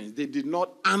reverence, they did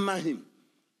not honor him.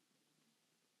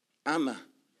 Honor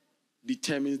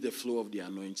determines the flow of the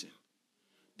anointing.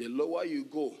 The lower you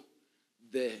go,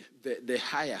 the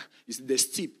higher.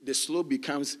 The slope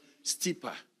becomes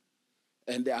steeper.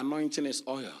 And the anointing is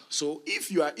oil. So if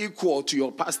you are equal to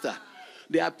your pastor,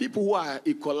 there are people who are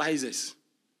equalizers.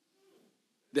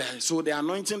 So the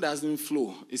anointing doesn't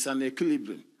flow. It's an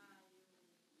equilibrium.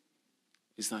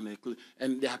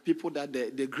 And there are people that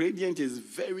the gradient is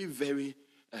very, very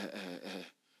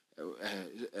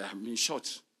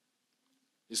short.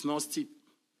 It's not steep.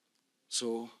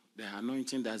 So the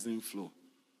anointing doesn't flow.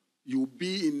 You'll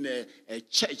be in a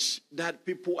church that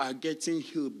people are getting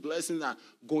healed, blessings are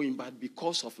going, but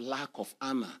because of lack of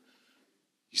honor,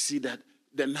 you see that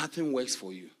nothing works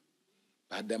for you.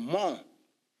 But the more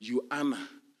you honor,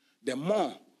 the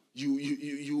more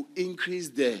you increase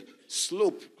the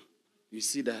slope, you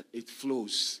see that it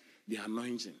flows, the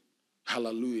anointing.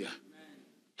 Hallelujah. Amen.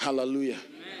 Hallelujah.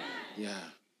 Amen. Yeah.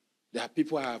 There are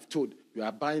people I have told, you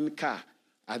are buying a car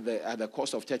at the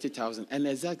cost of 30,000, and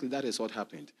exactly that is what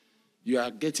happened. You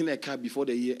are getting a car before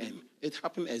the year end. It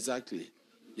happened exactly.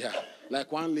 Yeah.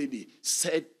 Like one lady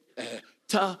said,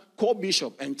 call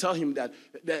Bishop and tell him that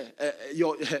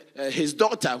his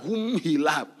daughter, whom he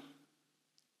loved,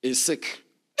 is sick.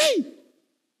 Hey!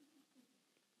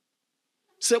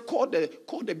 So call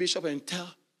the bishop and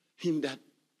tell him that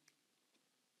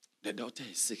the daughter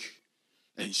is sick.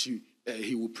 And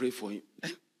he will pray for him.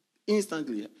 And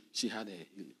instantly, she had a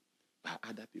healing by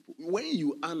other people. When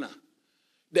you honor,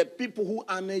 the people who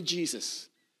honor Jesus,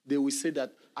 they will say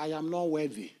that I am not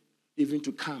worthy even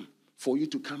to come, for you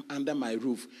to come under my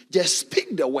roof. Just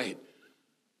speak the word,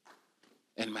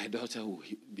 and my daughter will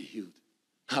be healed.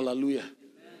 Hallelujah.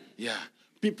 Amen. Yeah.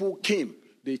 People came,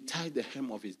 they tied the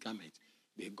hem of his garment,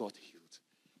 they got healed.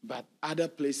 But other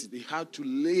places, they had to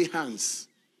lay hands.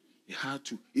 They had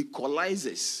to equalize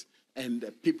this. And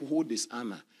the people who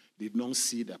dishonor did not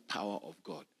see the power of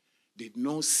God, did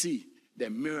not see the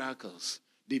miracles,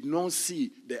 did not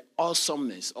see the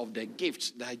awesomeness of the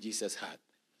gift that Jesus had.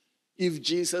 If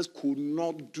Jesus could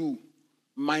not do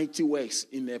mighty works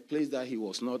in a place that he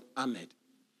was not honored,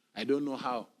 I don't know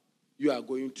how you are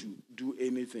going to do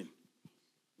anything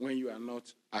when you are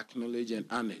not acknowledged and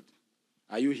honored.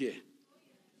 Are you here?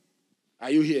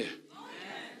 Are you here?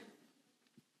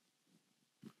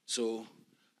 So,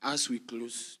 as we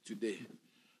close today,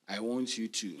 I want you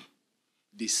to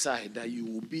decide that you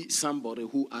will be somebody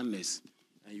who honors,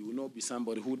 and you will not be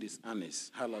somebody who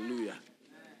dishonors. Hallelujah.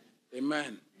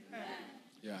 Amen. Amen.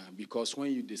 Yeah, because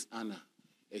when you dishonor,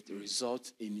 it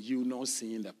results in you not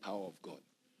seeing the power of God.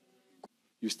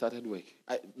 You started work.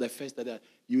 The first that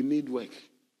you need work.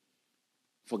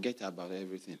 Forget about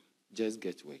everything. Just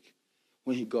get work.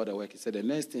 When he got the work, he said the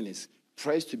next thing is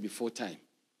praise to be full-time,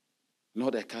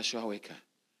 not a casual worker.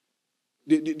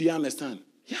 Do you understand?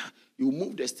 Yeah, you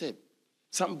move the step.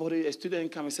 A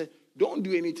student come and say, don't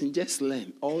do anything, just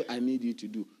learn. All I need you to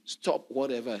do, stop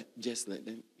whatever, just learn.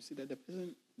 Then you see that the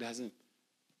person doesn't.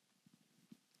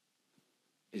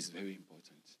 It's very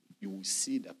important. You will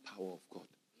see the power of God.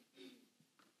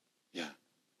 Yeah.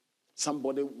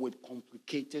 Somebody with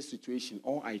complicated situation,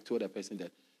 or I told a person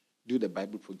that do the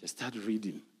Bible project, start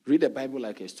reading. Read the Bible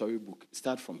like a storybook.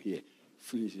 Start from here,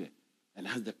 finish here. And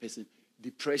ask the person,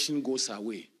 depression goes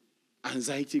away.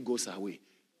 Anxiety goes away.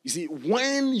 You see,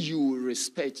 when you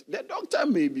respect, the doctor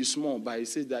may be small, but he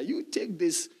says that you take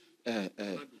these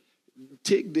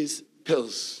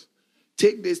pills,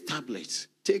 take these tablets,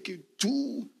 take it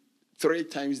 2-3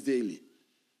 times daily.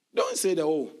 Don't say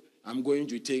that, I'm going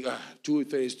to take 2 or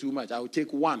 3 is too much. I will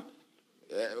take one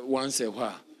once a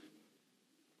while.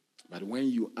 But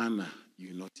when you honor,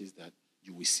 you notice that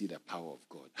you will see the power of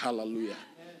God. Hallelujah.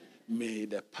 May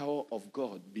the power of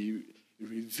God be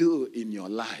revealed in your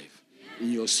life,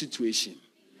 in your situation,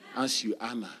 as you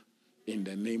honor in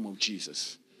the name of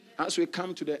Jesus. As we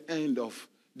come to the end of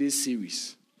this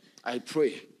series, I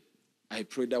pray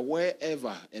that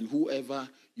wherever and whoever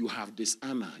you have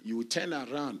dishonor, you will turn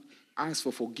around, ask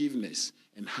for forgiveness,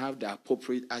 and have the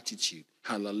appropriate attitude.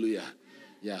 Hallelujah.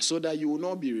 Yeah, so that you will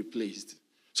not be replaced,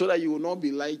 so that you will not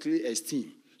be lightly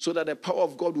esteemed, so that the power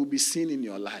of God will be seen in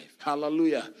your life.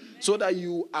 Hallelujah. So that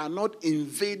you are not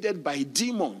invaded by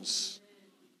demons,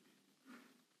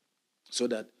 so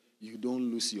that you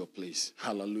don't lose your place.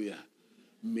 Hallelujah.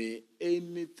 May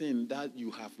anything that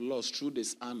you have lost through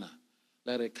dishonor,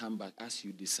 let it come back as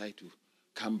you decide to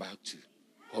come back to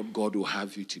what God will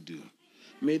have you to do.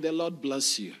 May the Lord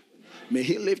bless you. May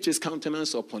he lift his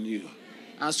countenance upon you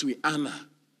as we honor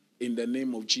in the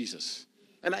name of Jesus.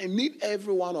 And I need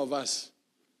every one of us.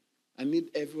 I need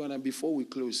everyone. And before we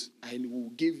close, I will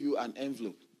give you an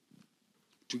envelope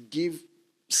to give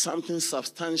something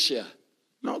substantial.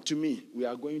 Not to me. We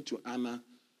are going to honor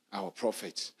our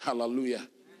prophet. Hallelujah.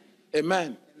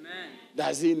 Amen. Amen.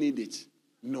 Does he need it?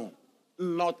 No.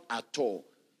 Not at all.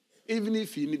 Even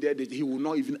if he needed it, he will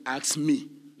not even ask me,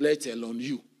 let alone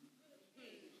you.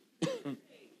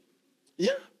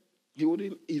 Yeah. He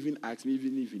wouldn't even ask me,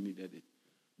 even if he needed it.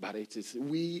 But it is,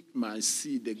 we must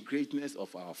see the greatness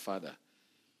of our Father,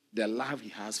 the love he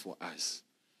has for us,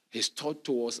 his thought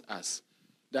towards us,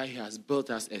 that he has built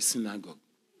us a synagogue.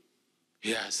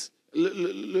 He has.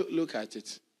 Look at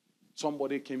it.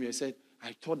 Somebody came here and said,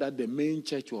 I thought that the main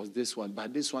church was this one,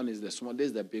 but this one is the small, this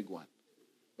is the big one.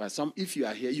 But if you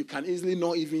are here, you can easily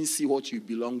not even see what you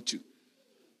belong to.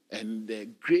 And the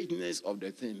greatness of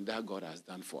the thing that God has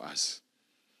done for us.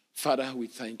 Father, we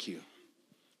thank you.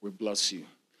 We bless you.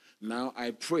 Now I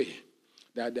pray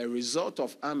that the result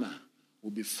of honor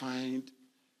will be found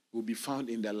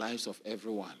in the lives of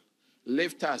everyone.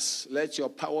 Lift us. Let your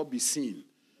power be seen.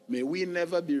 May we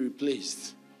never be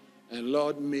replaced. And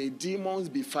Lord, may demons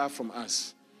be far from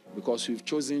us because we've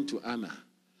chosen to honor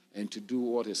and to do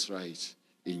what is right.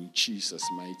 In Jesus'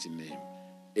 mighty name.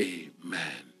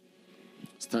 Amen.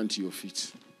 Stand to your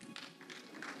feet.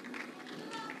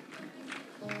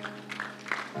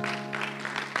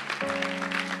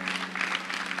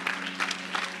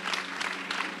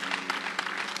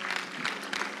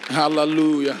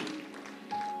 Hallelujah.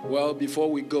 Well, before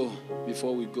we go,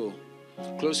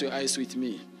 close your eyes with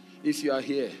me. If you are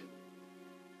here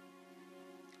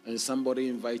and somebody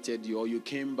invited you or you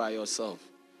came by yourself,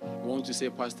 you want to say,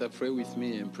 Pastor, pray with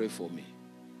me and pray for me.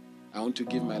 I want to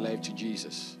give my life to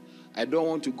Jesus. I don't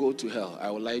want to go to hell. I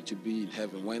would like to be in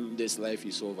heaven when this life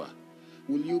is over.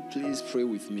 Will you please pray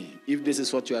with me? If this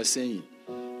is what you are saying,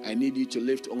 I need you to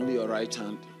lift only your right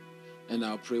hand and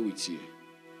I'll pray with you.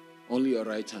 Only your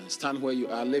right hand. Stand where you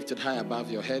are. Lift it high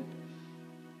above your head.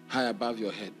 High above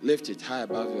your head. Lift it high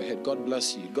above your head. God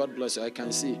bless you. God bless you. I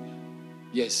can see.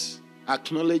 Yes.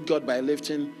 Acknowledge God by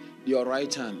lifting your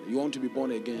right hand. You want to be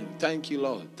born again. Thank you,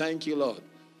 Lord. Thank you, Lord.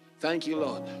 Thank you,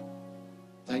 Lord.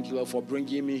 Thank you, Lord, for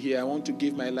bringing me here. I want to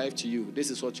give my life to you. This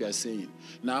is what you are saying.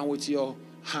 Now with your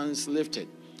hands lifted,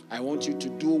 I want you to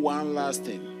do one last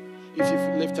thing. If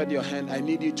you've lifted your hand, I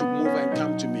need you to move and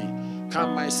come to me.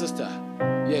 Come, my sister.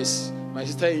 Yes, my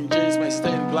sister in jeans, my sister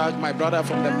in black, my brother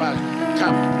from the back.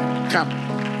 Come.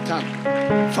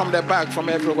 From the back, from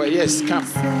everywhere. Yes, come.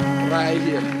 Right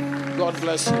here. God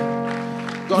bless you.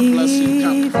 God bless you.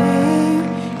 Come.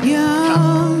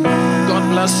 God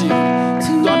bless you.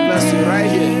 God bless you. Right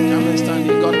here. Come and stand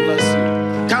here. God bless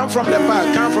you. Come from the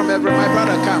back. Come from everywhere. My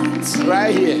brother, come.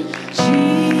 Right here.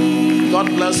 God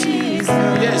bless you.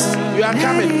 Yes, you are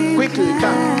coming. Quickly,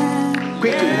 come.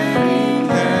 Quickly.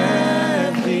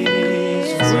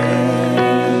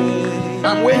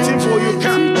 I'm waiting for you.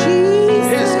 Come.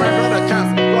 Yes, my brother,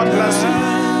 come. God bless you.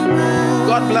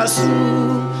 God bless you.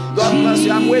 God bless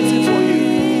you. I'm waiting for you.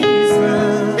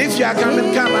 If you are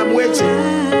coming, come. I'm waiting.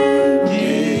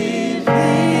 Give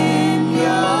him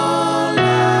your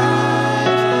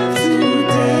life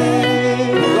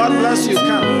today. God bless you.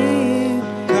 Come.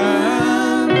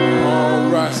 All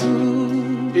right.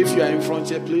 If you are in front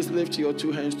here, please lift your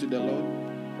two hands to the Lord.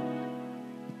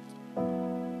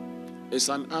 It's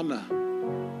an honor.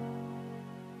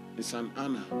 It's an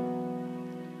honor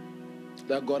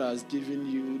that God has given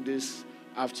you this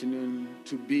afternoon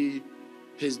to be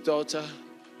his daughter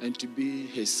and to be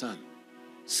his son.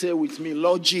 Say with me,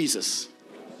 Lord Jesus.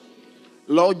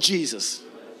 Lord Jesus,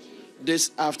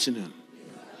 this afternoon,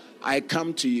 I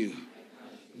come to you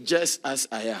just as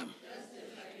I am.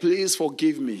 Please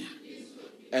forgive me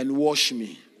and wash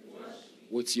me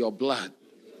with your blood.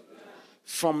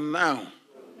 From now,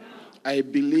 I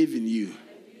believe in you.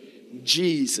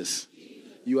 Jesus,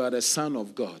 you are the Son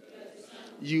of God.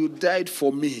 You died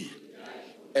for me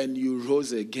and you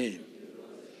rose again.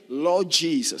 Lord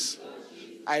Jesus,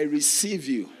 I receive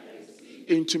you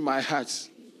into my heart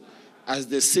as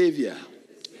the Savior,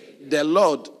 the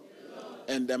Lord,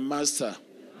 and the Master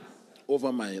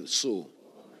over my soul.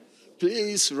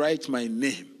 Please write my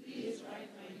name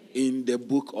in the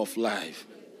book of life.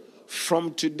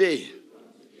 From today,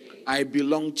 I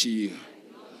belong to you.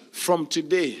 From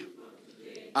today,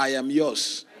 I am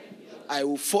yours. I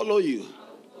will follow you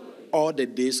all the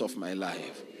days of my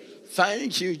life.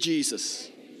 Thank you, Jesus,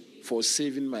 for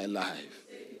saving my life.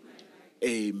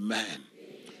 Amen.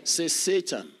 Say,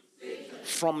 Satan,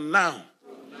 from now,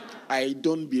 I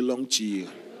don't belong to you.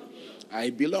 I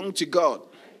belong to God.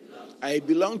 I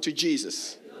belong to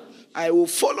Jesus. I will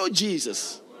follow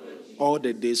Jesus all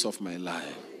the days of my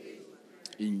life.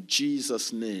 In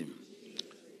Jesus' name,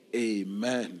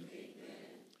 amen.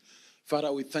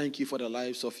 Father, we thank you for the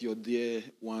lives of your dear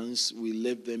ones. We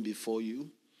lift them before you,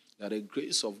 that the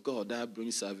grace of God that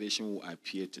brings salvation will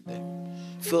appear to them.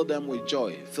 Fill them with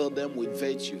joy. Fill them with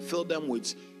virtue. Fill them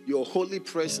with your holy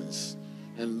presence.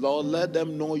 And Lord, let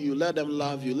them know you. Let them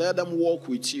love you. Let them walk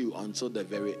with you until the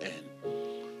very end.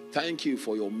 Thank you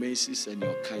for your mercies and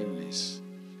your kindness.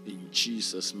 In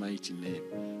Jesus' mighty name,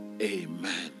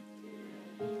 amen.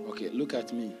 Okay, look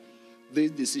at me.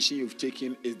 This decision you've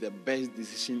taken is the best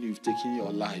decision you've taken in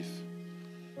your life.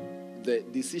 The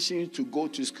decision to go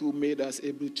to school made us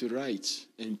able to write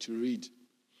and to read.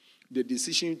 The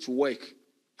decision to work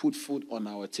put food on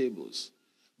our tables.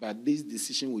 But this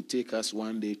decision will take us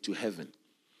one day to heaven,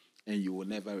 and you will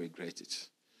never regret it.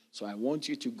 So I want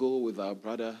you to go with our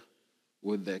brother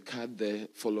with the card there.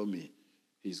 Follow me.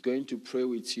 He's going to pray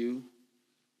with you,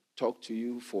 talk to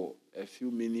you for a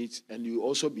few minutes, and you'll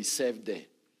also be served there.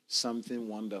 Something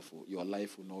wonderful. Your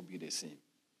life will not be the same.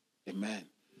 Amen.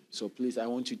 So please, I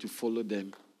want you to follow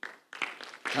them.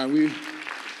 Can we?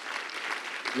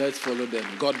 Let's follow them.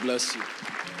 God bless you.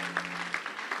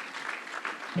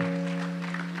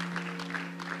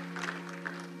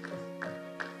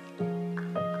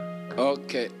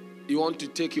 Okay. You want to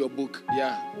take your book?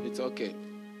 Yeah, it's okay.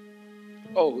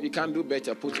 Oh, you can do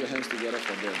better. Put your hands together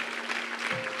for them.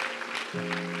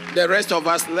 The rest of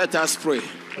us, let us pray.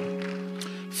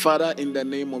 Father, in the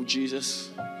name of Jesus,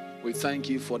 we thank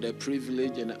you for the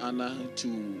privilege and honor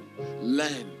to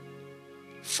learn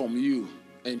from you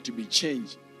and to be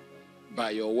changed by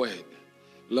your word.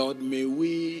 Lord, may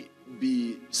we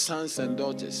be sons and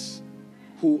daughters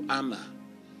who honor,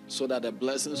 so that the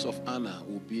blessings of honor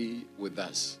will be with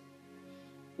us.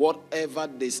 Whatever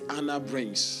dishonor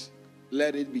brings,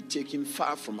 let it be taken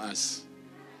far from us,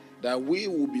 that we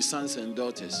will be sons and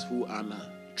daughters who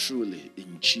honor truly,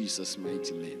 in Jesus'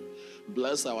 mighty name.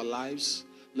 Bless our lives.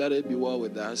 Let it be well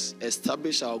with us.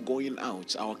 Establish our going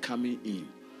out, our coming in.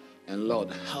 And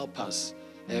Lord, help us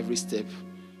every step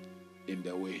in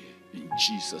the way. In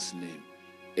Jesus' name,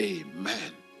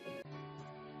 amen.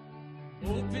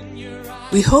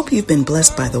 We hope you've been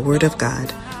blessed by the Word of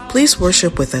God. Please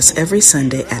worship with us every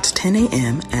Sunday at 10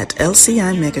 a.m. at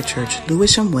LCI Megachurch,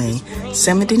 Lewisham Way,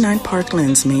 79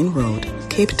 Parklands Main Road,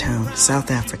 Cape Town,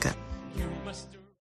 South Africa.